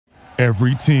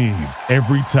Every team,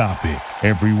 every topic,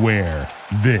 everywhere.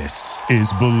 This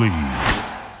is Believe.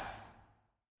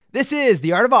 This is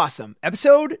The Art of Awesome,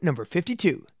 episode number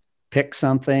 52. Pick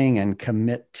something and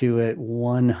commit to it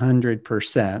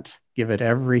 100%. Give it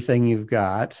everything you've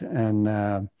got, and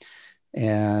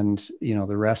you know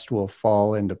the rest will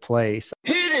fall into place.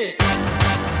 Hit it!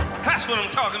 That's what I'm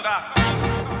talking about.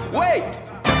 Wait!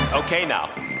 Okay, now,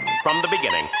 from the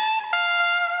beginning.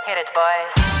 Hit it,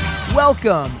 boys.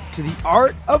 Welcome to The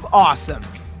Art of Awesome.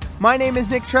 My name is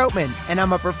Nick Troutman, and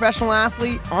I'm a professional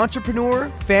athlete, entrepreneur,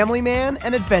 family man,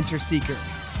 and adventure seeker.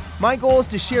 My goal is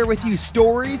to share with you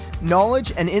stories,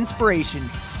 knowledge, and inspiration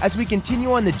as we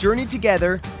continue on the journey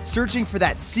together, searching for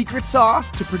that secret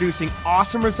sauce to producing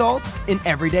awesome results in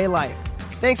everyday life.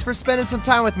 Thanks for spending some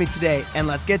time with me today, and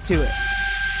let's get to it.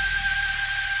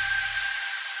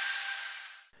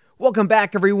 Welcome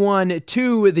back, everyone,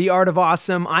 to The Art of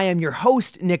Awesome. I am your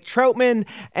host, Nick Troutman,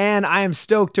 and I am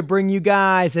stoked to bring you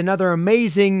guys another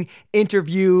amazing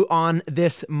interview on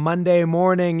this Monday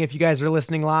morning. If you guys are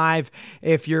listening live,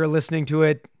 if you're listening to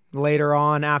it later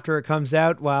on after it comes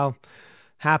out, well,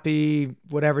 happy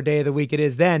whatever day of the week it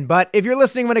is then. But if you're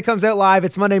listening when it comes out live,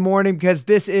 it's Monday morning because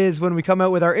this is when we come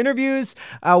out with our interviews.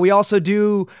 We also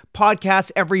do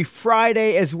podcasts every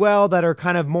Friday as well that are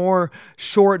kind of more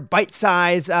short,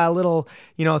 bite-sized, little,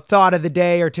 thought of the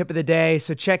day or tip of the day.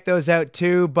 So check those out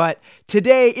too. But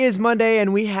today is Monday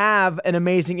and we have an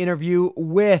amazing interview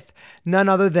with none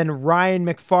other than Ryan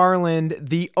McFarland,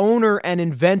 the owner and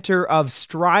inventor of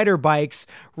Strider Bikes.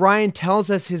 Ryan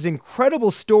tells us his incredible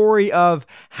story of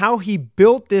how he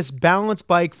built this balance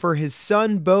bike for his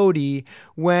son Bodie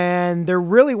when there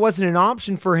really wasn't an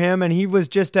option for him and he was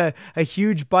just a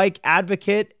huge bike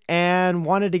advocate and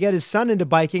wanted to get his son into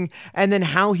biking, and then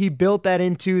how he built that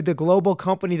into the global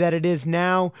company that it is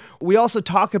now. We also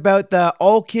talk about the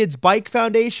All Kids Bike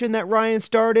Foundation that Ryan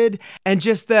started and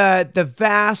just the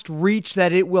vast reach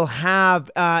that it will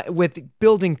have with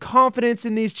building confidence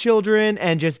in these children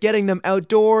and just getting them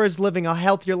outdoors, living a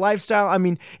healthier lifestyle. I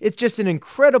mean, it's just an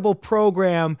incredible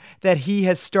program that he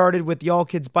has started with the All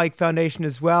Kids Bike Foundation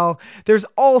as well. There's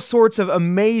all sorts of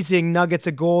amazing nuggets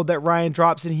of gold that Ryan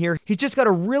drops in here. He's just got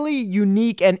a really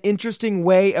unique and interesting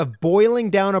way of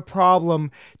boiling down a problem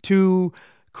to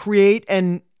create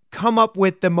and come up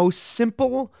with the most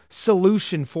simple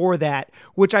solution for that,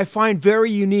 which I find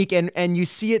very unique. And you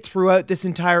see it throughout this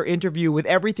entire interview with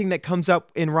everything that comes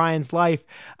up in Ryan's life.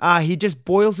 He just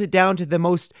boils it down to the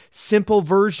most simple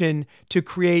version to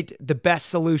create the best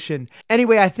solution.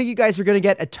 Anyway, I think you guys are going to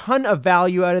get a ton of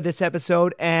value out of this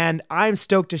episode, and I'm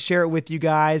stoked to share it with you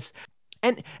guys.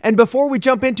 And before we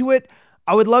jump into it,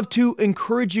 I would love to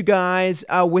encourage you guys,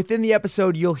 within the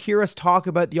episode, you'll hear us talk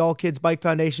about the All Kids Bike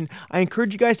Foundation. I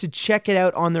encourage you guys to check it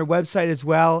out on their website as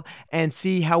well and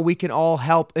see how we can all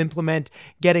help implement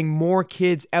getting more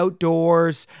kids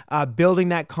outdoors, building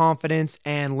that confidence,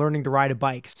 and learning to ride a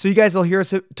bike. So you guys will hear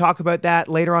us talk about that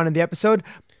later on in the episode.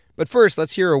 But first,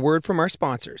 let's hear a word from our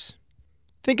sponsors.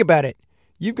 Think about it.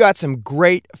 You've got some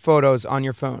great photos on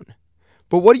your phone,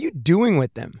 but what are you doing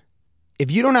with them? If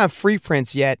you don't have free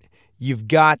prints yet, you've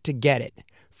got to get it.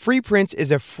 Free Prints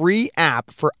is a free app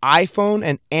for iPhone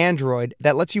and Android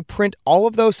that lets you print all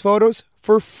of those photos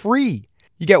for free.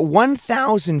 You get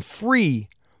 1,000 free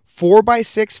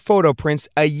 4x6 photo prints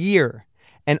a year,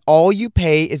 and all you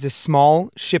pay is a small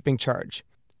shipping charge.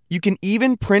 You can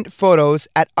even print photos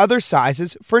at other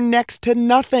sizes for next to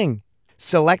nothing.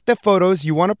 Select the photos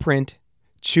you want to print,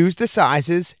 choose the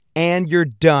sizes, and you're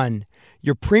done.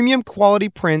 Your premium quality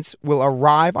prints will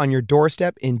arrive on your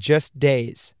doorstep in just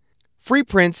days. Free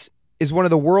Prints is one of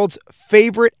the world's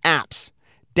favorite apps.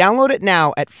 Download it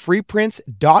now at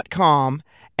freeprints.com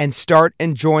and start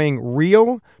enjoying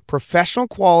real, professional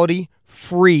quality,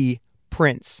 free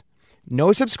prints.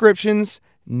 No subscriptions,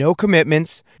 no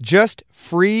commitments, just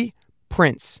free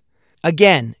prints.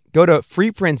 Again, go to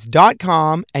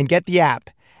freeprints.com and get the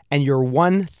app and your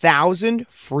 1,000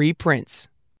 free prints.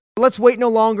 Let's wait no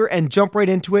longer and jump right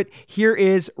into it. Here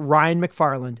is Ryan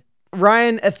McFarland.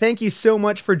 Ryan, thank you so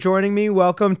much for joining me.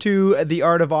 Welcome to The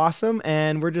Art of Awesome,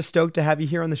 and we're just stoked to have you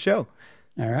here on the show.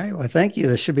 All right. Well, thank you.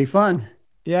 This should be fun.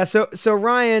 Yeah. So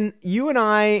Ryan, you and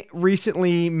I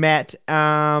recently met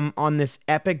on this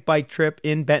epic bike trip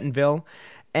in Bentonville,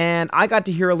 and I got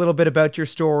to hear a little bit about your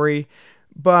story,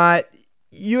 but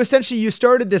you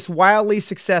started this wildly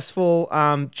successful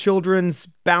children's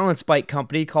balance bike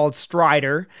company called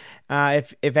Strider.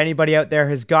 If anybody out there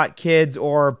has got kids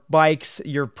or bikes,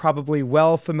 you're probably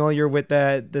well familiar with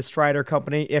the Strider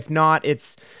company. If not,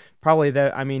 it's probably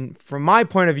from my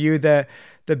point of view, the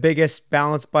biggest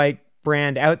balance bike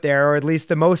brand out there, or at least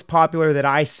the most popular that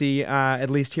I see, at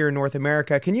least here in North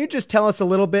America. Can you just tell us a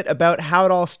little bit about how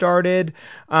it all started,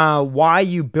 why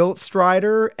you built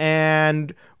Strider,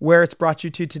 and where it's brought you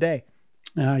to today?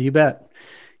 You bet.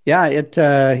 Yeah,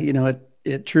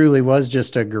 it truly was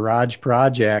just a garage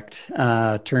project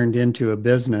turned into a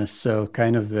business. So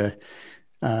kind of the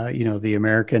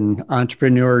American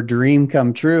entrepreneur dream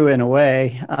come true in a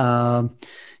way.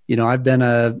 I've been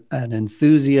an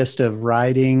enthusiast of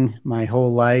riding my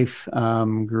whole life.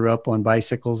 Grew up on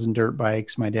bicycles and dirt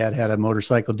bikes. My dad had a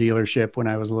motorcycle dealership when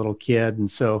I was a little kid.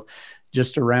 And so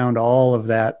just around all of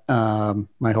that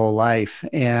my whole life.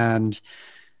 And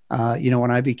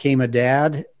when I became a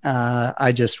dad,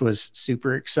 I just was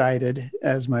super excited,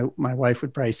 as my wife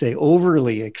would probably say,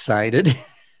 overly excited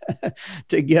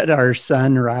to get our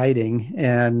son riding.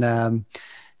 And,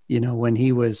 when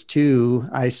he was 2,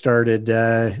 I started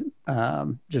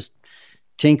just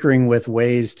tinkering with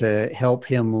ways to help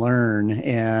him learn.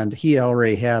 And he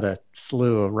already had a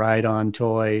slew of ride-on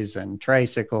toys and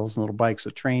tricycles and little bikes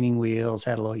with training wheels,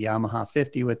 had a little Yamaha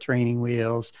 50 with training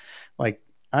wheels. Like,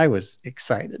 I was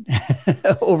excited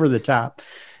over the top.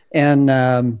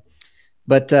 And,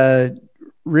 but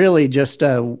really just,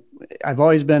 I've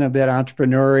always been a bit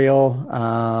entrepreneurial.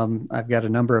 I've got a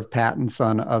number of patents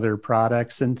on other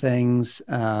products and things,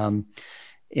 and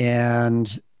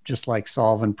just like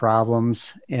solving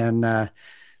problems. And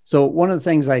so one of the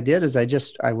things I did is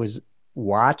I was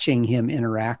watching him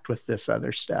interact with this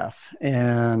other stuff,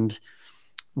 and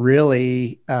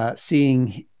really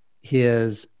seeing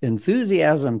his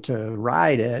enthusiasm to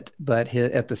ride it, but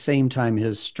at the same time,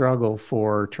 his struggle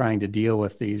for trying to deal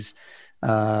with these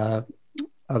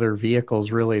other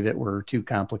vehicles really that were too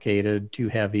complicated, too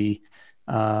heavy.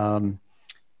 My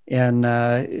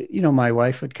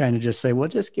wife would kind of just say, well,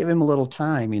 just give him a little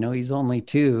time. He's only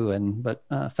 2. But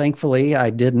thankfully I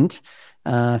didn't.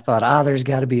 Thought, there's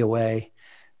got to be a way.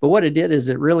 But what it did is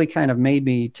it really kind of made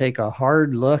me take a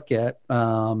hard look at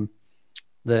the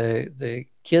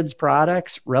kids'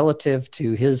 products relative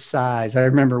to his size. I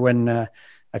remember when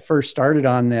I first started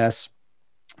on this,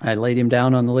 I laid him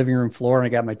down on the living room floor and I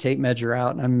got my tape measure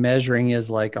out and I'm measuring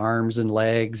his arms and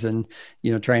legs and,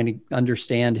 trying to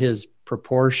understand his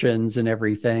proportions and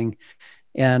everything.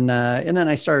 And then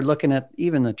I started looking at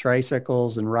even the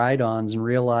tricycles and ride-ons and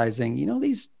realizing,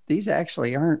 these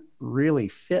actually aren't really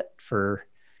fit for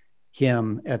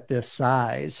him at this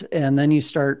size. And then you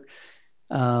start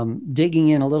digging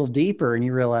in a little deeper and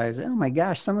you realize, oh my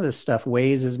gosh, some of this stuff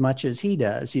weighs as much as he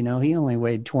does. He only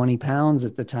weighed 20 pounds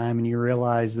at the time. And you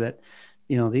realize that,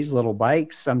 these little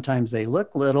bikes, sometimes they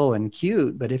look little and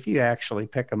cute, but if you actually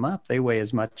pick them up, they weigh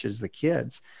as much as the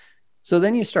kids. So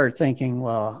then you start thinking,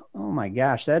 well, oh my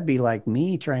gosh, that'd be like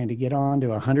me trying to get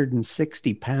onto a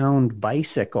 160-pound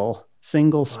bicycle,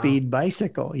 single speed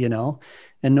bicycle,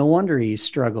 and no wonder he's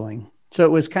struggling. So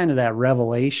it was kind of that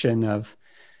revelation of,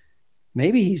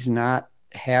 maybe he's not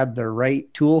had the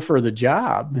right tool for the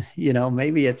job.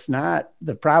 Maybe it's not,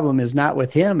 the problem is not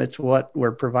with him. It's what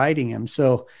we're providing him.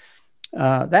 So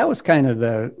that was kind of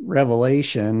the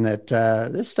revelation that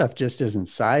this stuff just isn't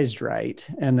sized right.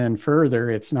 And then further,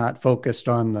 it's not focused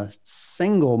on the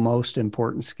single most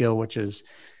important skill, which is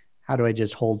how do I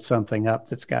just hold something up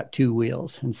that's got 2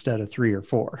 wheels instead of 3 or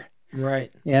 4?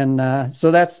 Right. And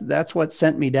so that's what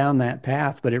sent me down that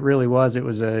path. But it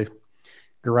was a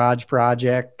garage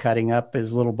project, cutting up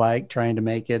his little bike, trying to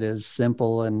make it as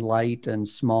simple and light and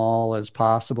small as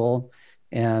possible.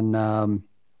 And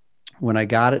when I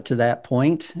got it to that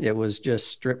point, it was just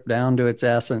stripped down to its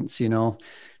essence,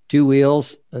 2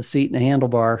 wheels, a seat and a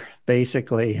handlebar,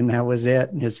 basically. And that was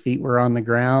it. And his feet were on the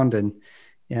ground and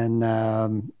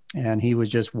he was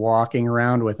just walking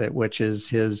around with it, which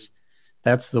is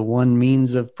that's the one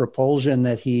means of propulsion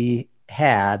that he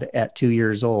had at 2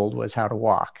 years old, was how to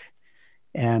walk.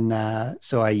 And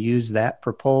so I used that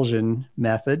propulsion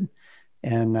method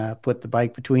and put the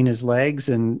bike between his legs.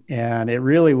 And it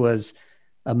really was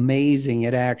amazing.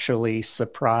 It actually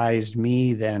surprised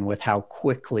me then with how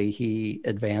quickly he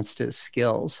advanced his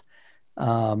skills.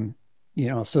 So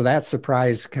that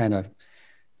surprise kind of,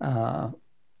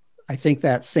 I think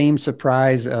that same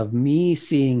surprise of me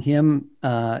seeing him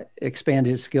expand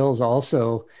his skills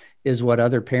also is what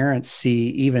other parents see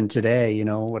even today,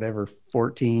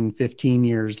 14, 15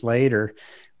 years later.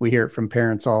 We hear it from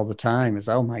parents all the time is,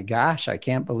 oh my gosh, I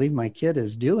can't believe my kid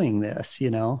is doing this,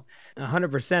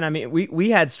 100%. I mean, we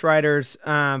had Striders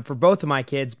for both of my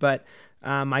kids, but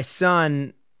my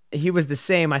son, he was the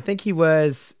same. I think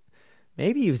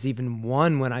maybe he was even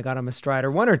 1 when I got him a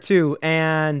Strider, 1 or 2.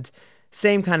 And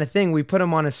same kind of thing. We put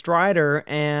him on a Strider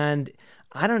and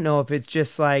I don't know if it's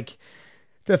just like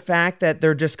the fact that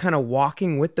they're just kind of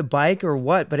walking with the bike or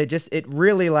what, but it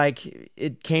really like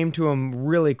it came to him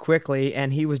really quickly,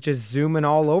 and he was just zooming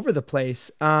all over the place.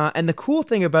 And the cool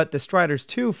thing about the Striders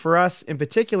too, for us in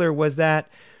particular, was that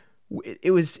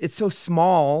it's so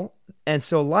small and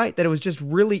so light that it was just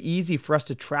really easy for us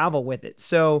to travel with it.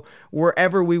 So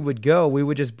wherever we would go, we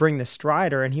would just bring the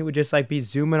Strider, and he would just like be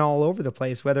zooming all over the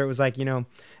place, whether it was like,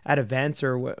 at events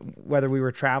or whether we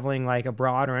were traveling like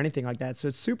abroad or anything like that. So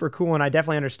it's super cool. And I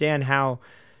definitely understand how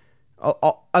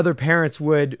other parents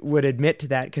would admit to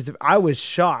that, because I was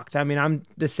shocked. I mean, I'm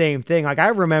the same thing. Like I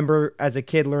remember as a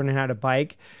kid learning how to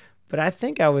bike, but I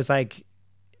think I was like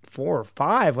 4 or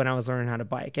 5 when I was learning how to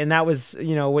bike. And that was,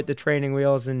 with the training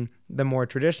wheels and the more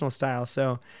traditional style.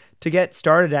 So to get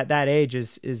started at that age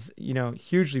is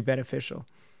hugely beneficial.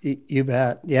 You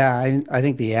bet. Yeah. I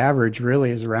think the average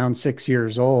really is around 6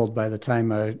 years old by the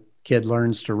time a kid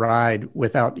learns to ride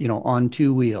without, on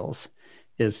 2 wheels,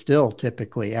 is still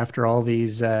typically after all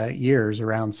these years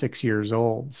around 6 years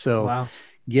old. So wow.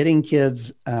 Getting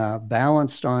kids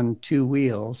balanced on 2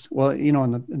 wheels. Well,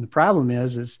 and the problem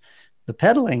is the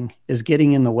pedaling is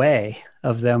getting in the way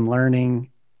of them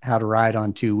learning how to ride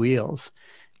on 2 wheels.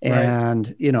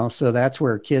 And, right. So that's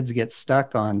where kids get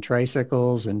stuck on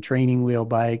tricycles and training wheel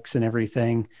bikes and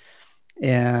everything.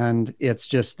 And it's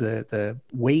just the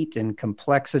weight and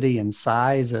complexity and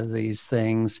size of these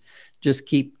things just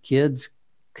keep kids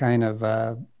kind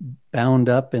of bound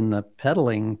up in the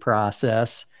pedaling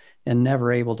process and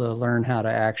never able to learn how to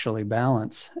actually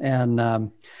balance.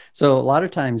 And so a lot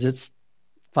of times it's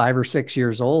 5 or 6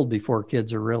 years old before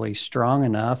kids are really strong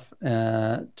enough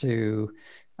to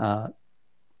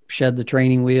shed the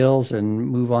training wheels and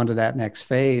move on to that next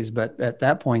phase. But at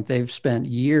that point, they've spent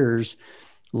years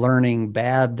learning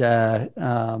bad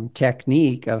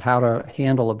technique of how to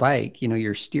handle a bike.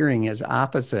 Your steering is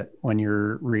opposite when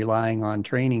you're relying on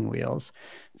training wheels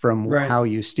from right. how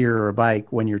you steer a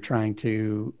bike when you're trying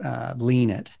to lean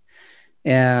it.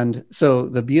 And so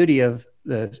the beauty of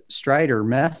the Strider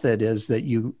method is that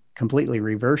you completely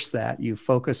reverse that. You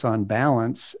focus on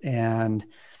balance. And,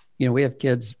 we have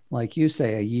kids, like you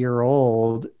say, a year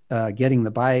old, getting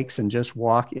the bikes and just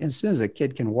walk. As soon as a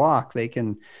kid can walk, they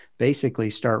can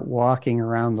basically start walking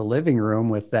around the living room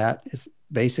with that. It's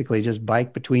basically just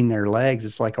bike between their legs.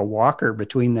 It's like a walker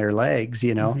between their legs,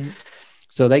 Mm-hmm.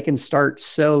 So they can start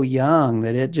so young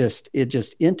that it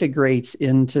just integrates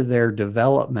into their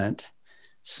development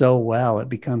so well. It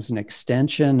becomes an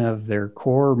extension of their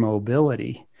core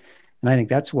mobility. And I think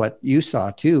that's what you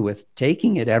saw too with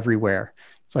taking it everywhere.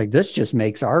 It's like, this just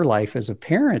makes our life as a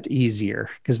parent easier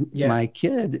because my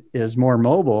kid is more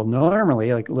mobile.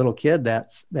 Normally, like a little kid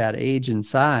that's that age and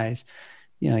size,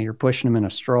 you're pushing them in a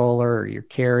stroller or you're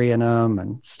carrying them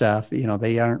and stuff.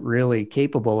 They aren't really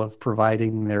capable of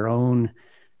providing their own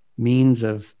means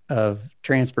of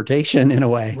transportation in a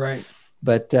way. Right.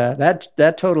 But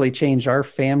that totally changed our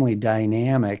family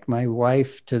dynamic. My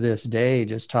wife to this day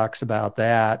just talks about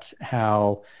that,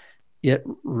 how it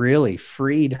really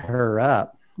freed her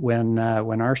up when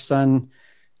our son,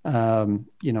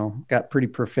 got pretty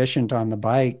proficient on the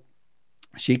bike.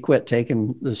 She quit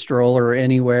taking the stroller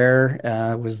anywhere.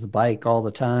 It was the bike all the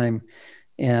time.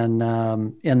 And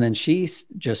then she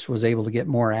just was able to get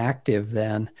more active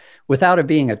then without it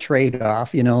being a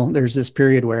trade-off. There's this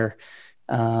period where,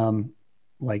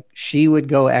 like she would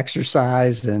go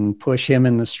exercise and push him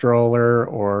in the stroller,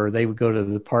 or they would go to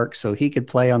the park so he could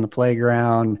play on the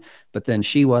playground, but then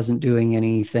she wasn't doing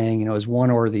anything. It was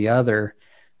one or the other.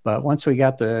 But once we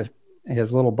got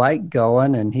his little bike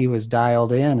going and he was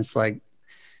dialed in, it's like,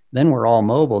 then we're all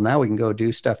mobile. Now we can go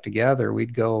do stuff together.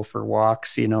 We'd go for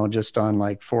walks, just on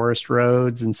like forest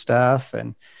roads and stuff.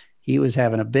 And he was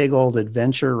having a big old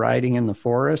adventure riding in the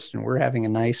forest, and we're having a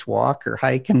nice walk or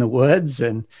hike in the woods.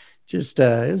 And just,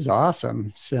 it was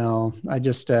awesome. So I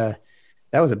just, that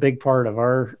was a big part of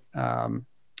our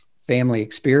family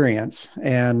experience.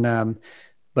 And,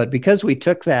 but because we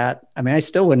took that, I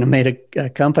still wouldn't have made a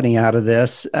company out of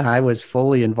this. I was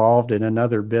fully involved in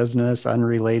another business,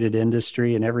 unrelated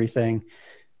industry and everything.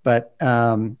 But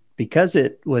because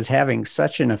it was having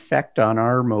such an effect on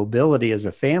our mobility as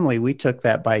a family, we took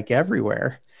that bike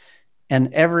everywhere.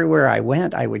 And everywhere I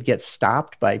went, I would get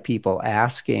stopped by people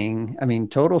asking,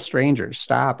 total strangers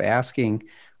stop asking,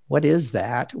 what is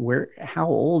that? How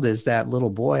old is that little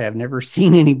boy? I've never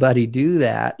seen anybody do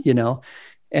that,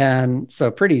 And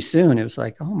so pretty soon it was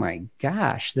like, oh my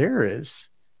gosh, there is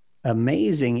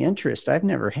amazing interest. I've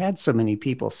never had so many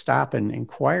people stop and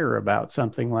inquire about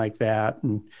something like that.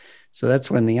 And so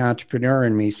that's when the entrepreneur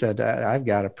in me said, I've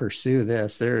got to pursue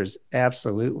this. There's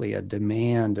absolutely a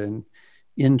demand and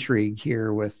intrigue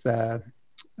here with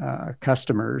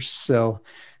customers. So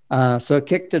it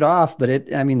kicked it off, but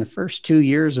the first 2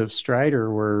 years of Strider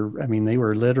they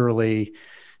were literally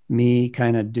me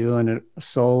kind of doing it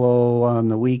solo on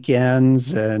the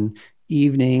weekends and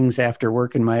evenings after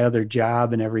working my other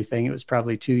job and everything. It was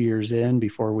probably 2 years in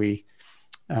before we,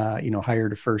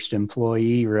 hired a first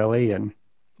employee really. And,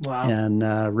 Wow. and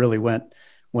really went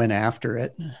after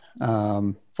it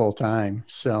full time.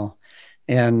 So,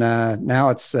 and now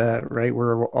it's right.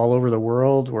 We're all over the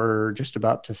world. We're just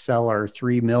about to sell our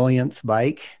 3 millionth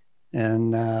bike.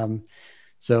 And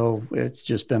so it's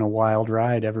just been a wild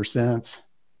ride ever since.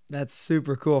 That's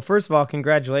super cool. First of all,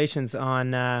 congratulations on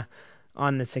the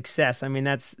success. I mean,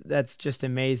 that's just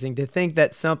amazing to think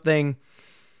that something,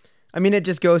 I mean, it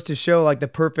just goes to show like the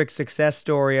perfect success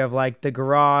story of like the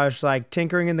garage, like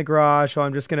tinkering in the garage. So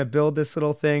I'm just going to build this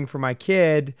little thing for my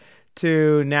kid,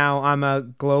 to now I'm a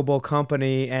global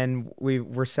company and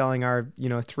we're selling our,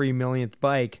 3 millionth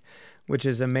bike, which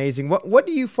is amazing. What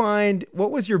do you find,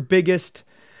 what was your biggest,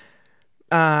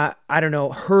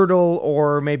 hurdle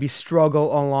or maybe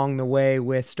struggle along the way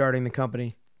with starting the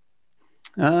company?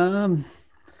 I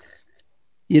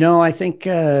think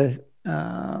you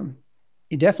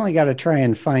definitely got to try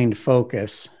and find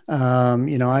focus.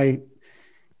 I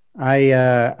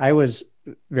was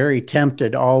very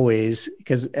tempted always,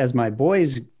 because as my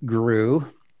boys grew,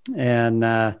 and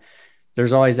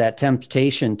there's always that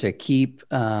temptation to keep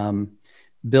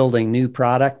building new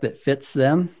product that fits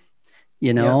them,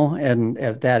 and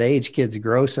at that age, kids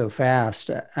grow so fast.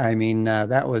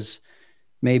 That was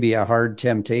maybe a hard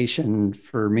temptation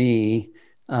for me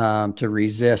to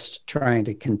resist trying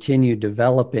to continue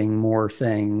developing more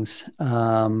things,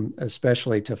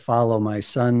 especially to follow my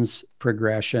son's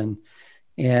progression.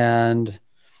 And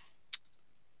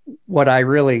what I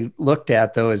really looked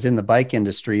at, though, is in the bike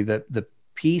industry, that the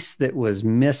piece that was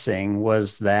missing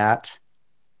was that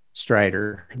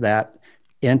Strider, that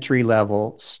entry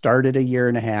level, started a year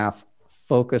and a half,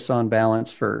 focus on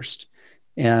balance first.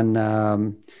 And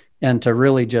to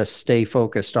really just stay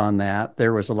focused on that.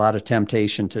 There was a lot of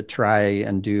temptation to try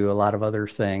and do a lot of other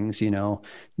things,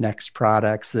 next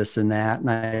products, this and that.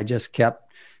 And I just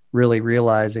kept really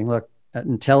realizing, look,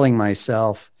 and telling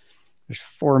myself, there's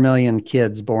 4 million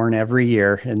kids born every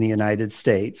year in the United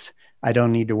States. I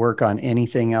don't need to work on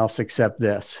anything else except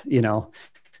this.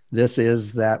 This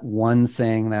is that one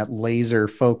thing, that laser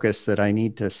focus that I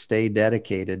need to stay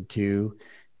dedicated to.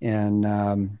 And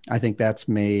I think that's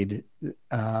made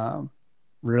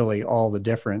really all the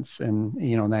difference. And,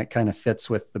 that kind of fits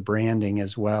with the branding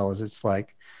as well, as it's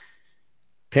like,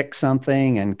 pick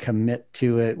something and commit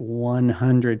to it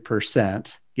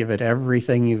 100%, give it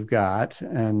everything you've got.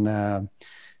 And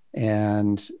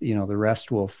the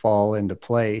rest will fall into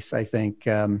place. I think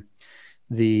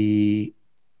the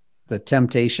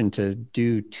temptation to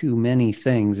do too many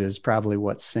things is probably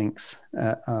what sinks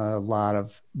a lot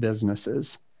of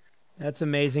businesses. That's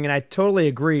amazing. And I totally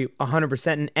agree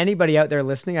 100%. And anybody out there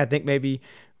listening, I think maybe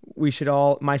we should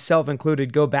all, myself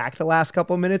included, go back the last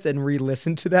couple of minutes and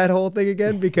re-listen to that whole thing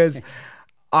again, because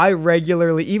I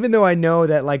regularly, even though I know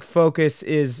that like focus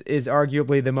is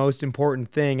arguably the most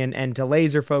important thing, and to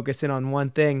laser focus in on one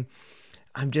thing,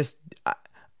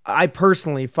 I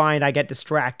personally find I get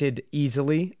distracted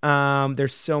easily.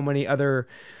 There's so many other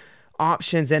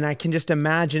options, and I can just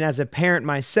imagine as a parent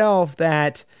myself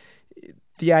that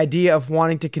the idea of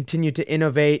wanting to continue to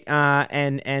innovate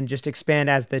and just expand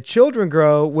as the children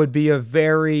grow would be a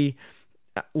very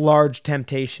large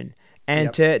temptation.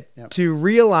 And to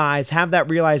realize, have that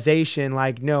realization,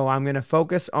 like, no, I'm going to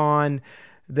focus on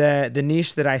the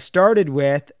niche that I started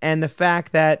with, and the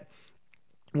fact that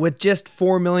with just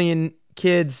 4 million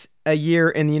kids a year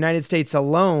in the United States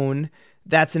alone,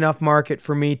 that's enough market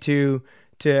for me to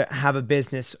have a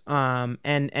business,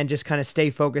 and just kind of stay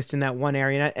focused in that one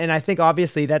area. And I think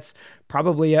obviously that's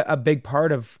probably a big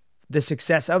part of the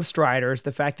success of Strider, is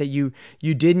the fact that you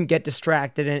didn't get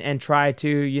distracted and try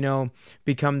to,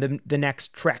 become the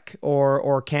next Trek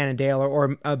or Cannondale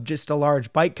or just a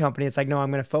large bike company. It's like, no,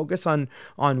 I'm going to focus on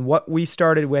what we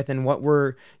started with and what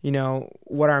we're,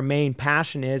 what our main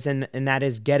passion is. And that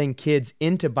is getting kids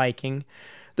into biking.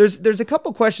 There's a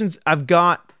couple questions I've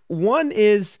got. One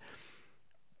is,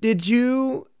 did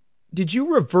you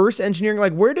reverse engineering?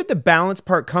 Like, where did the balance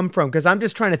part come from? Because I'm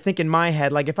just trying to think in my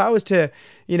head, like if I was to,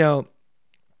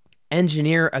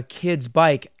 engineer a kid's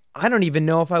bike, I don't even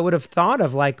know if I would have thought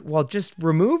of like, well, just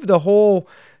remove the whole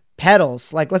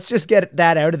pedals. Like, let's just get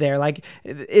that out of there. Like,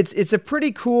 it's a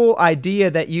pretty cool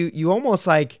idea that you almost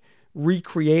like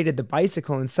recreated the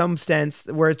bicycle in some sense,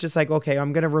 where it's just like, okay,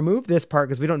 I'm going to remove this part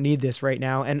because we don't need this right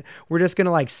now. And we're just going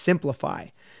to like simplify.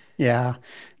 Yeah.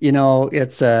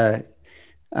 It's uh,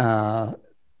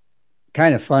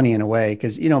 kind of funny in a way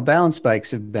because, balance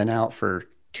bikes have been out for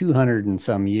 200 and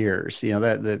some years.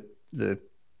 That the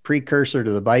precursor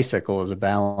to the bicycle is a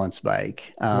balance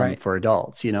bike Right. for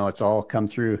adults. It's all come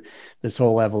through this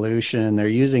whole evolution, and they're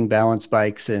using balance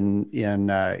bikes in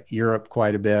Europe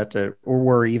quite a bit, or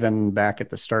were even back at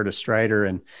the start of Strider.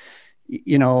 And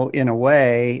in a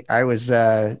way, I was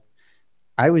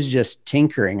just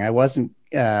tinkering. I wasn't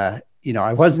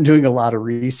doing a lot of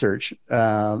research.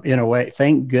 In a way,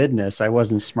 thank goodness I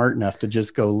wasn't smart enough to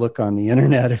just go look on the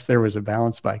internet if there was a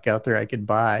balance bike out there I could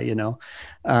buy.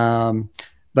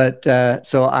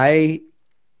 So I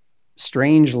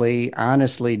strangely,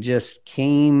 honestly, just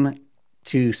came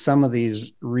to some of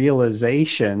these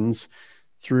realizations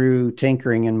through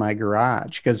tinkering in my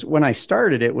garage. Because when I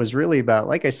started, it was really about,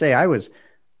 like I say, I was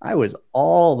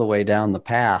all the way down the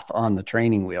path on the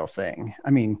training wheel thing. I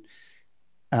mean,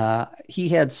 he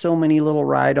had so many little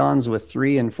ride-ons with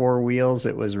 3 and 4 wheels.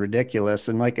 It was ridiculous.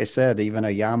 And like I said, even a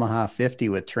Yamaha 50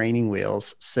 with training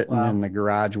wheels sitting in the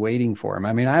garage waiting for him.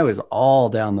 I mean, I was all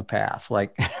down the path,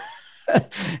 like,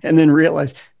 and then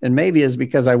realized, and maybe it's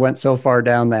because I went so far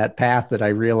down that path that I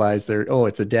realized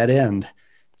it's a dead end.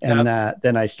 And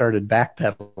then I started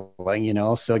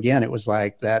backpedaling, so again, it was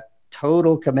like that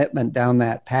total commitment down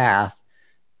that path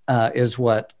is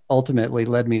what ultimately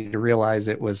led me to realize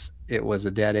it was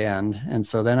a dead end. And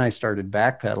so then I started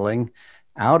backpedaling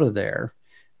out of there.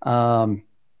 But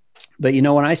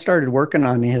when I started working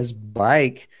on his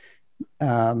bike,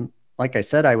 like I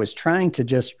said, I was trying to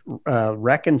just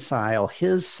reconcile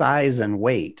his size and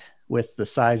weight with the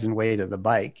size and weight of the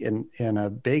bike in a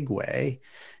big way.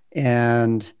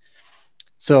 And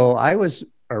so I was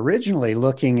originally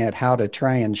looking at how to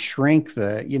try and shrink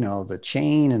the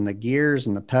chain and the gears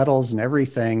and the pedals and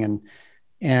everything.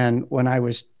 And when I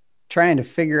was trying to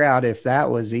figure out if that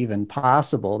was even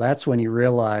possible, that's when you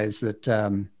realize that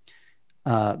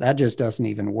that just doesn't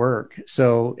even work.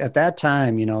 So at that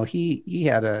time, he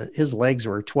had his legs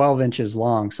were 12 inches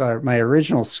long. So my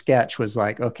original sketch was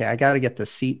like, okay, I got to get the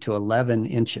seat to 11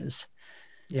 inches.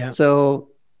 Yeah. So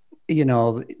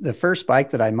the first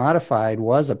bike that I modified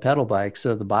was a pedal bike.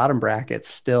 So the bottom bracket's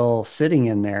still sitting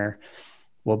in there.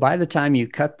 Well, by the time you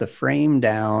cut the frame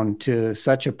down to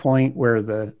such a point where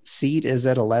the seat is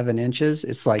at 11 inches,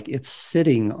 it's like it's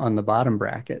sitting on the bottom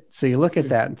bracket. So you look at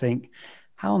that and think,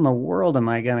 how in the world am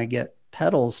I going to get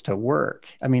pedals to work?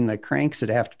 I mean, the cranks would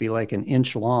have to be like an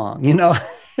inch long,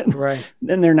 Right.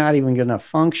 Then they're not even going to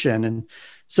function. And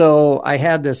so I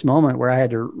had this moment where I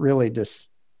had to really just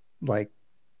like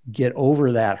get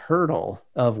over that hurdle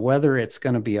of whether it's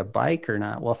going to be a bike or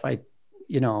not. Well, if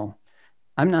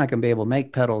I'm not going to be able to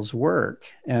make pedals work.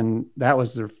 And that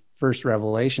was the first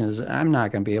revelation, is I'm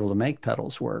not going to be able to make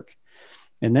pedals work.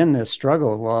 And then this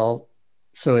struggle, well,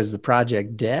 so is the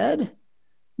project dead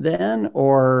then?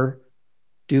 Or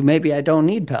maybe I don't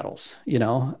need pedals,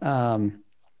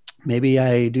 maybe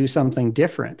I do something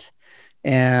different.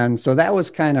 And so that was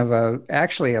kind of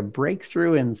actually a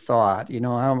breakthrough in thought. I'm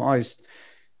always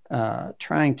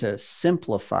trying to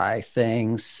simplify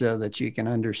things so that you can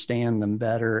understand them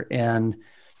better. And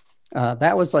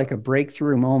that was like a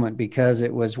breakthrough moment, because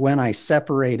it was when I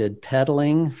separated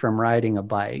pedaling from riding a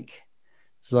bike.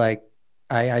 It's like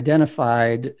I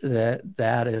identified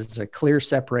that as a clear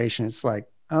separation. It's like,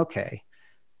 okay,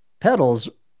 pedals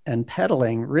and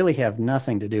pedaling really have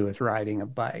nothing to do with riding a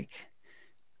bike.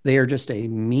 They are just a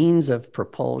means of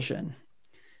propulsion.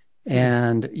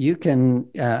 And you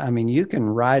can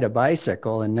ride a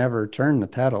bicycle and never turn the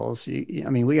pedals. We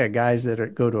got guys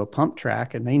that go to a pump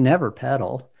track and they never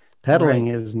pedal. Pedaling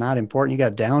is not important. You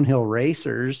got downhill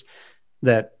racers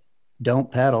that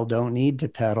don't pedal, don't need to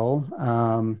pedal.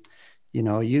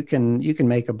 You can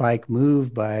make a bike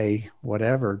move by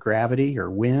whatever, gravity or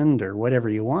wind or whatever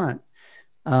you want.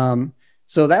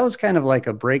 So that was kind of like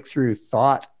a breakthrough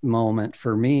thought moment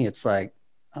for me. It's like,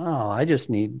 oh, I just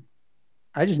need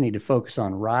to focus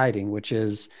on riding, which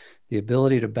is the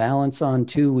ability to balance on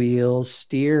 2 wheels,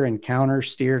 steer and counter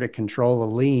steer to control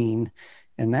a lean.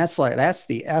 And that's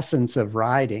the essence of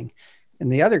riding. And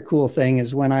the other cool thing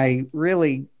is when I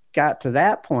really got to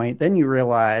that point, then you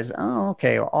realize, oh,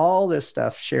 okay, all this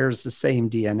stuff shares the same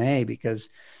DNA, because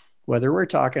whether we're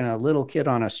talking a little kid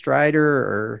on a Strider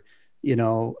or,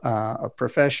 a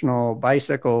professional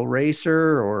bicycle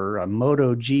racer or a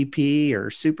MotoGP or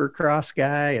Supercross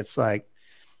guy, it's like,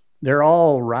 they're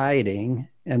all riding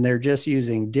and they're just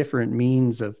using different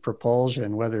means of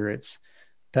propulsion, whether it's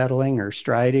pedaling or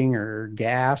striding or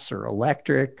gas or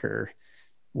electric or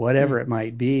whatever it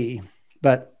might be.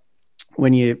 But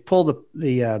when you pull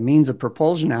the means of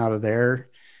propulsion out of there,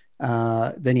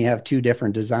 Then you have 2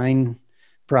 different design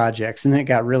projects, and then it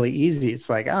got really easy. It's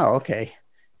like, oh, okay,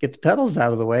 get the pedals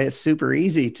out of the way. It's super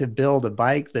easy to build a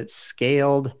bike that's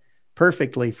scaled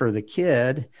perfectly for the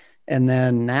kid. And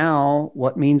then now,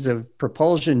 what means of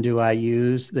propulsion do I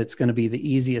use that's going to be the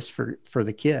easiest for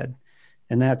the kid?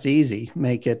 And that's easy.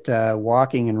 Make it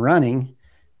walking and running,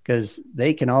 because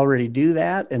they can already do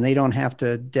that, and they don't have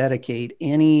to dedicate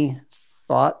any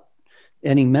thought,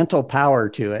 any mental power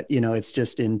to it. It's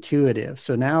just intuitive.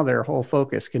 So now their whole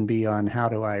focus can be on, how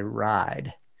do I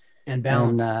ride and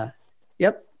balance? And,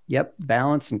 yep,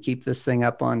 balance and keep this thing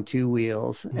up on 2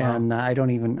 wheels. Wow. And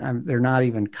they're not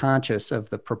even conscious of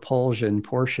the propulsion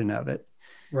portion of it.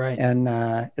 Right. And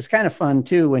it's kind of fun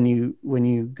too when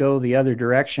you go the other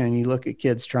direction and you look at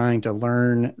kids trying to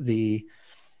learn the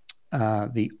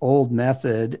old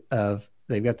method of,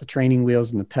 they've got the training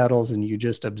wheels and the pedals, and you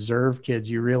just observe kids,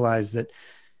 you realize that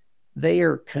they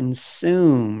are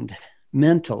consumed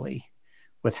mentally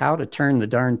with how to turn the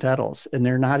darn pedals, and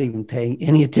they're not even paying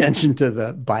any attention to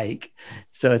the bike.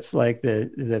 So it's like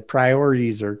the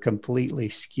priorities are completely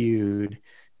skewed.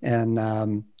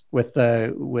 And with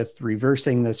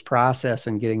reversing this process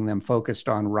and getting them focused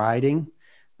on riding,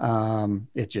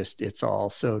 it's all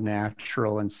so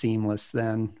natural and seamless.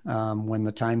 Then when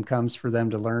the time comes for them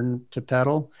to learn to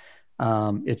pedal,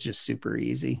 it's just super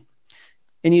easy.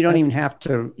 And you don't even have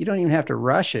to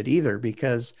rush it either,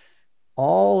 because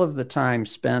all of the time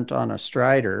spent on a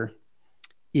strider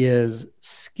is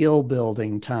skill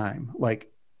building time, like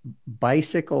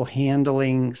bicycle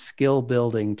handling skill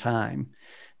building time.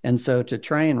 And so to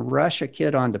try and rush a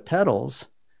kid onto pedals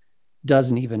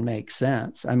doesn't even make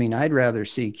sense. I mean, I'd rather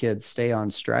see kids stay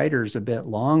on striders a bit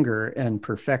longer and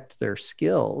perfect their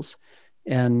skills.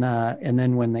 And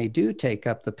then when they do take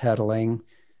up the pedaling,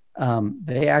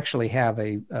 they actually have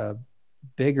a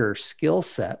bigger skill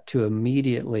set to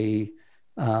immediately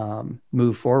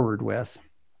move forward with.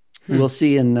 We'll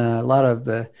see in a lot of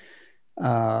the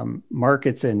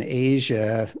markets in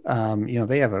Asia,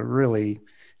 they have a really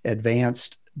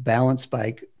advanced balance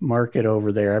bike market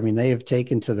over there. I mean, they have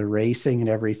taken to the racing and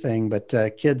everything, but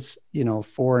kids,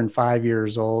 4 and 5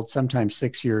 years old, sometimes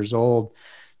 6 years old,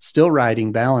 still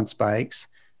riding balance bikes,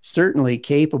 certainly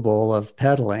capable of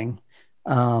pedaling.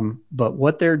 But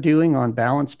what they're doing on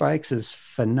balance bikes is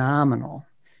phenomenal.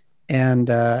 And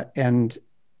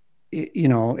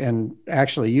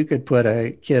actually you could put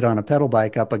a kid on a pedal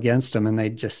bike up against them, and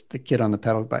the kid on the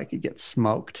pedal bike could get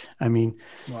smoked. I mean,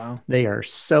 wow, they are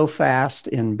so fast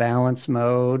in balance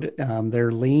mode.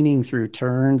 They're leaning through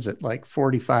turns at like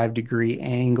 45-degree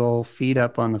angle, feet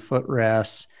up on the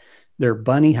footrests. They're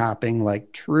bunny hopping,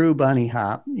 like true bunny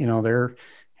hop. They're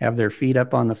have their feet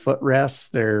up on the footrests.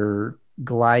 They're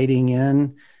gliding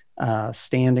in,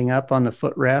 standing up on the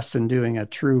footrests and doing a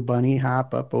true bunny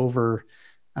hop up over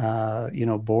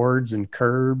boards and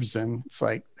curbs. And it's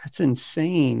like, that's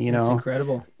insane, That's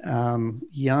incredible.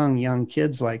 Young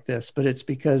kids like this, but it's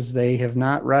because they have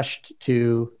not rushed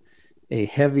to a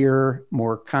heavier,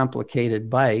 more complicated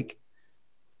bike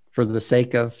for the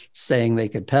sake of saying they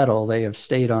could pedal. They have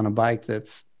stayed on a bike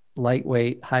that's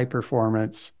lightweight, high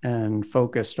performance, and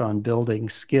focused on building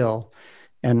skill.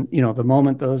 And, the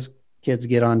moment those kids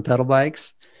get on pedal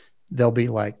bikes, they'll be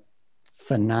like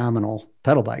phenomenal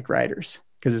pedal bike riders.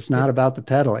 Because it's not about the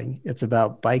pedaling, it's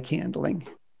about bike handling.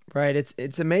 Right.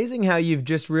 It's amazing how you've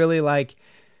just really, like,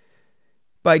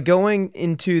 by going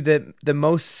into the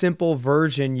most simple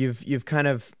version, you've kind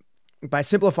of, by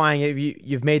simplifying it,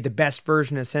 you've made the best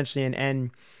version essentially, and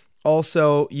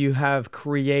also you have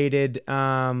created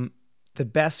the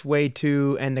best way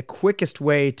to and the quickest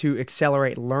way to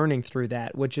accelerate learning through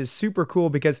that, which is super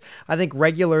cool, because I think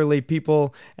regularly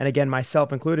people, and again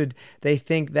myself included, they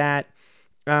think that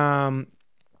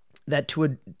that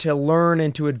to learn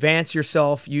and to advance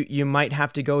yourself, you might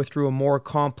have to go through a more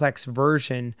complex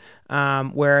version,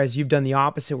 whereas you've done the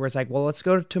opposite, where it's like, well, let's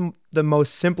go to the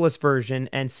most simplest version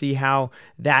and see how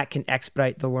that can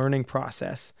expedite the learning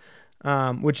process,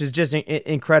 which is just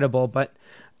incredible. But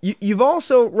you've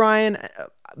also, Ryan,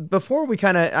 before we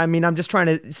I'm just trying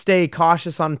to stay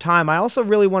cautious on time. I also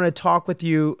really want to talk with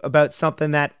you about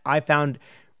something that I found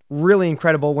really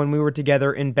incredible when we were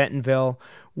together in Bentonville,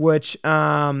 which,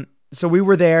 so we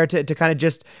were there to kind of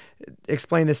just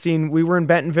explain the scene. We were in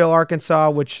Bentonville, Arkansas,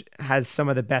 which has some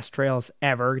of the best trails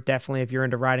ever. Definitely, if you're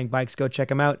into riding bikes, go check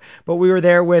them out. But we were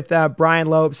there with Brian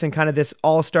Lopes and kind of this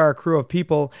all-star crew of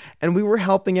people, and we were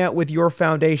helping out with your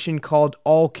foundation called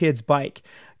All Kids Bike.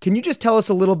 Can you just tell us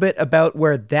a little bit about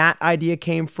where that idea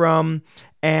came from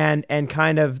and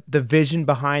kind of the vision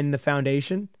behind the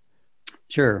foundation?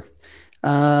 Sure.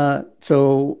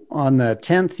 So on the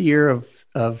 10th year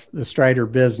of the Strider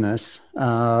business,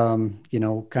 kind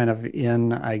of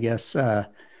in, I guess,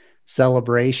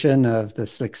 celebration of the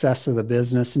success of the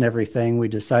business and everything, we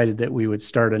decided that we would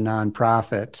start a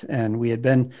nonprofit. And we had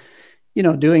been,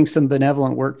 doing some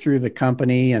benevolent work through the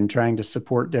company and trying to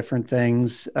support different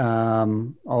things,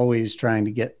 always trying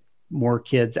to get more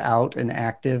kids out and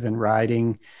active and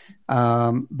riding.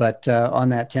 But on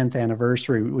that 10th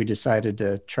anniversary, we decided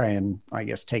to try and, I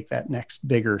guess, take that next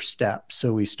bigger step.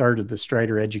 So we started the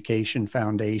Strider Education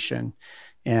Foundation,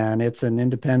 and it's an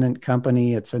independent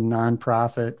company. It's a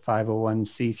nonprofit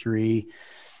 501c3.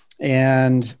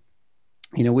 And,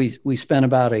 we spent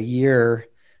about a year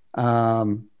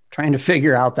trying to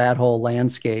figure out that whole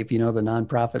landscape. The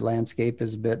nonprofit landscape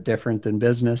is a bit different than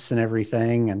business and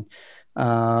everything.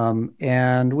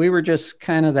 And we were just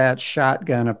kind of that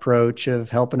shotgun approach of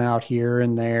helping out here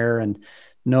and there and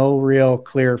no real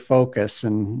clear focus.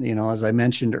 And, as I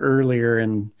mentioned earlier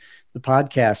in the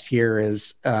podcast here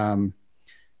is,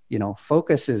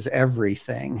 focus is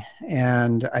everything.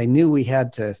 And I knew we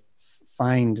had to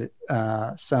find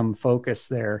some focus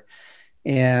there.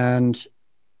 And,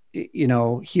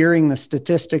 hearing the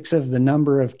statistics of the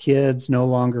number of kids no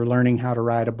longer learning how to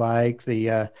ride a bike,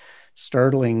 the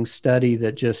startling study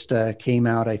that just came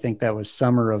out, I think that was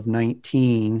summer of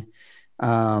 19,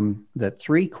 that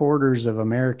 3/4 of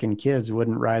American kids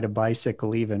wouldn't ride a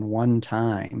bicycle even one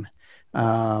time,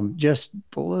 just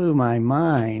blew my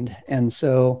mind. And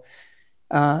so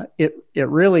it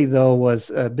really, though, was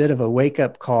a bit of a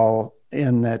wake-up call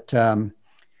in that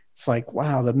it's like,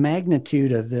 wow, the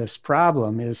magnitude of this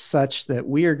problem is such that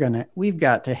we've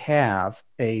got to have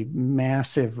a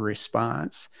massive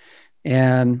response.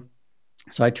 And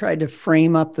so I tried to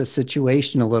frame up the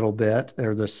situation a little bit,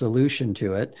 or the solution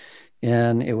to it.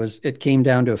 And it came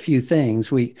down to a few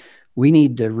things. We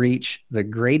need to reach the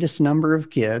greatest number of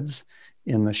kids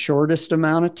in the shortest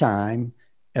amount of time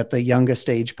at the youngest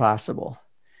age possible.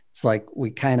 It's like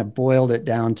we kind of boiled it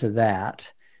down to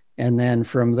that. And then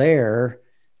from there,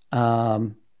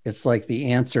 it's like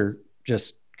the answer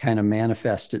just kind of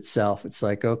manifests itself. It's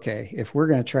like, okay, if we're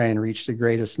going to try and reach the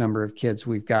greatest number of kids,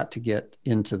 we've got to get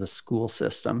into the school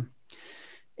system.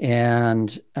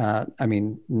 And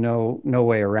no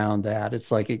way around that. It's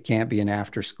like, it can't be an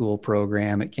after school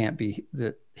program. It can't be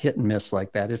the hit and miss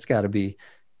like that. It's got to be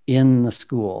in the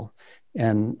school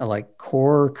and like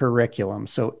core curriculum.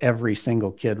 So every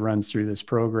single kid runs through this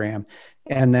program.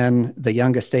 And then the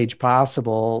youngest age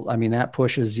possible, that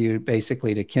pushes you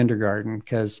basically to kindergarten,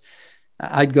 because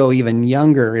I'd go even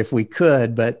younger if we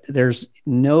could, but there's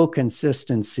no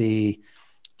consistency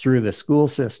through the school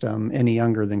system any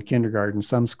younger than kindergarten.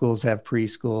 Some schools have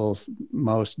preschools,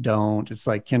 most don't. It's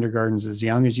like kindergarten's as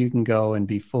young as you can go and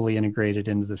be fully integrated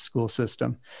into the school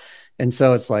system. And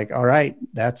so it's like, all right,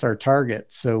 that's our target.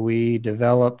 So we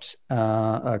developed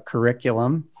a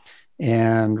curriculum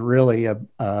and really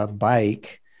a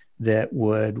bike that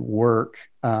would work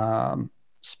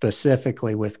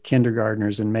specifically with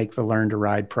kindergartners and make the learn to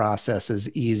ride process as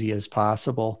easy as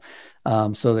possible,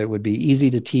 so that it would be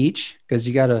easy to teach, because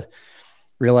you got to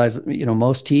realize,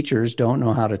 most teachers don't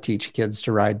know how to teach kids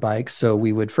to ride bikes. So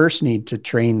we would first need to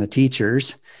train the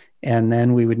teachers, and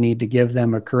then we would need to give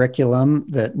them a curriculum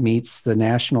that meets the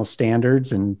national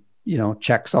standards and,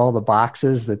 checks all the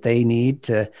boxes that they need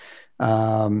to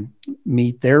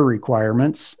meet their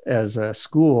requirements as a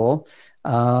school.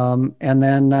 And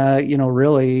then,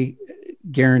 really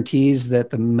guarantees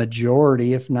that the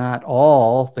majority, if not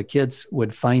all, the kids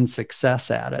would find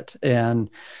success at it. And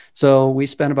so we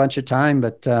spent a bunch of time,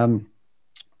 but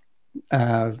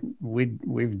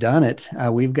we've done it.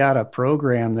 We've got a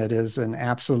program that is an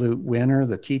absolute winner.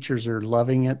 The teachers are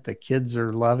loving it. The kids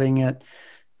are loving it,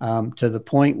 to the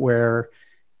point where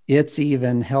it's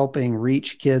even helping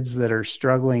reach kids that are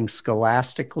struggling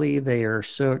scholastically. They are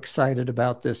so excited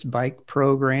about this bike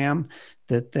program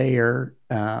that they are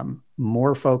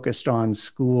more focused on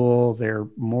school. They're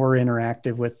more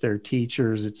interactive with their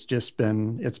teachers. It's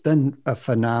been a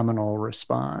phenomenal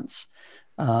response.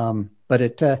 So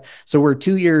we're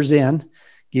 2 years in.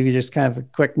 Give you just kind of a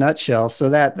quick nutshell. So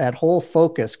that whole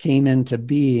focus came into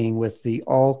being with the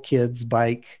All Kids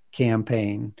Bike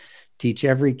campaign. Teach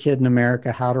every kid in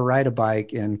America how to ride a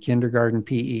bike in kindergarten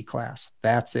PE class.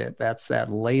 That's it. That's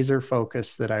that laser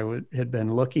focus that I had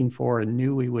been looking for and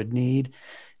knew we would need.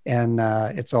 And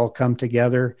it's all come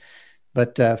together.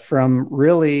 But from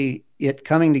really it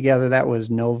coming together, that was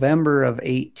November of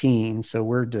 18. So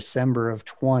we're December of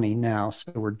 20 now.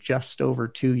 So we're just over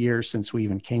 2 years since we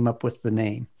even came up with the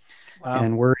name. Wow.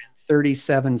 And we're in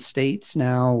 37 states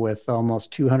now with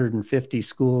almost 250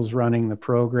 schools running the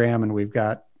program. And we've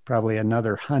got probably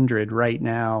another 100 right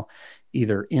now,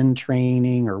 either in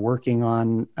training or working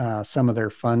on some of their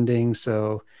funding.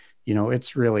 So,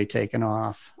 it's really taken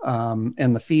off.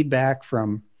 And the feedback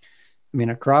from,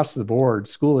 across the board,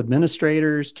 school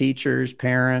administrators, teachers,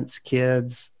 parents,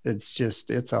 kids,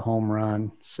 it's a home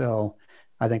run. So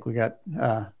I think we got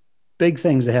big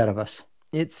things ahead of us.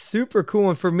 It's super cool.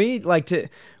 And for me,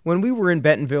 when we were in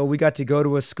Bentonville, we got to go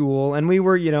to a school and we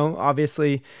were,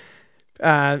 obviously,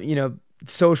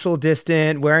 social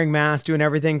distant, wearing masks, doing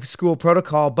everything school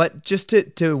protocol, but just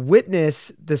to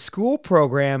witness the school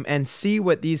program and see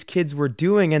what these kids were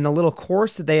doing and the little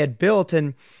course that they had built.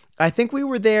 And I think we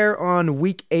were there on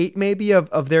week 8, maybe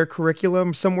of their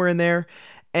curriculum, somewhere in there.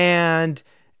 And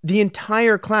the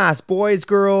entire class, boys,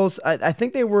 girls, I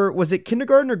think was it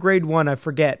kindergarten or grade 1? I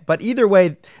forget. But either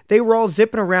way, they were all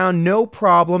zipping around, no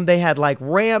problem. They had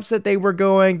ramps that they were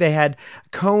going. They had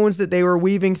cones that they were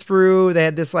weaving through. They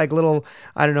had this little,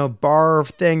 bar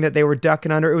thing that they were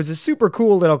ducking under. It was a super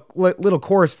cool little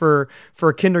course for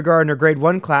a kindergarten or grade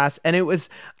 1 class. And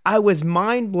I was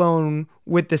mind blown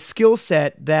with the skill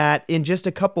set that in just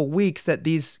a couple weeks that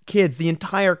these kids, the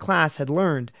entire class, had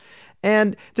learned.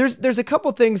 And there's a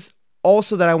couple things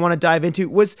also that I want to dive into.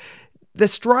 Was the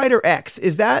Strider X,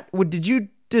 did you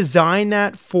design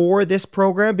that for this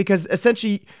program? Because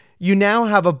essentially you now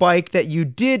have a bike that you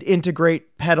did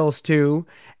integrate pedals to,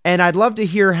 and I'd love to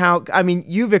hear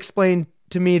you've explained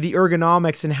to me the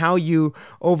ergonomics and how you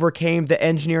overcame the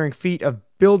engineering feat of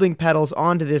building pedals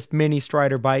onto this mini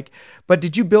Strider bike. But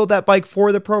did you build that bike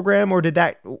for the program, or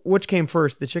which came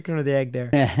first, the chicken or the egg there?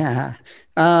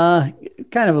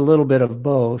 Kind of a little bit of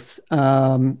both.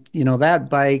 That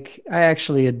bike I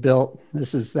actually had built,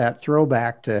 this is that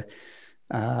throwback to,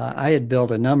 I had built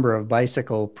a number of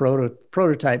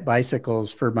prototype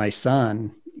bicycles for my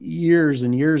son years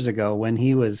and years ago when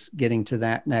he was getting to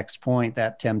that next point,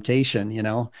 that temptation,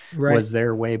 Right. was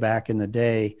there way back in the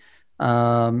day.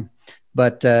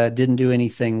 But didn't do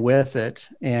anything with it.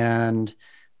 And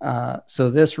so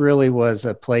this really was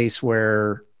a place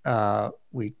where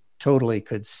we totally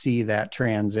could see that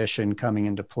transition coming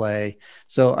into play.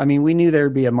 So, we knew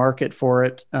there'd be a market for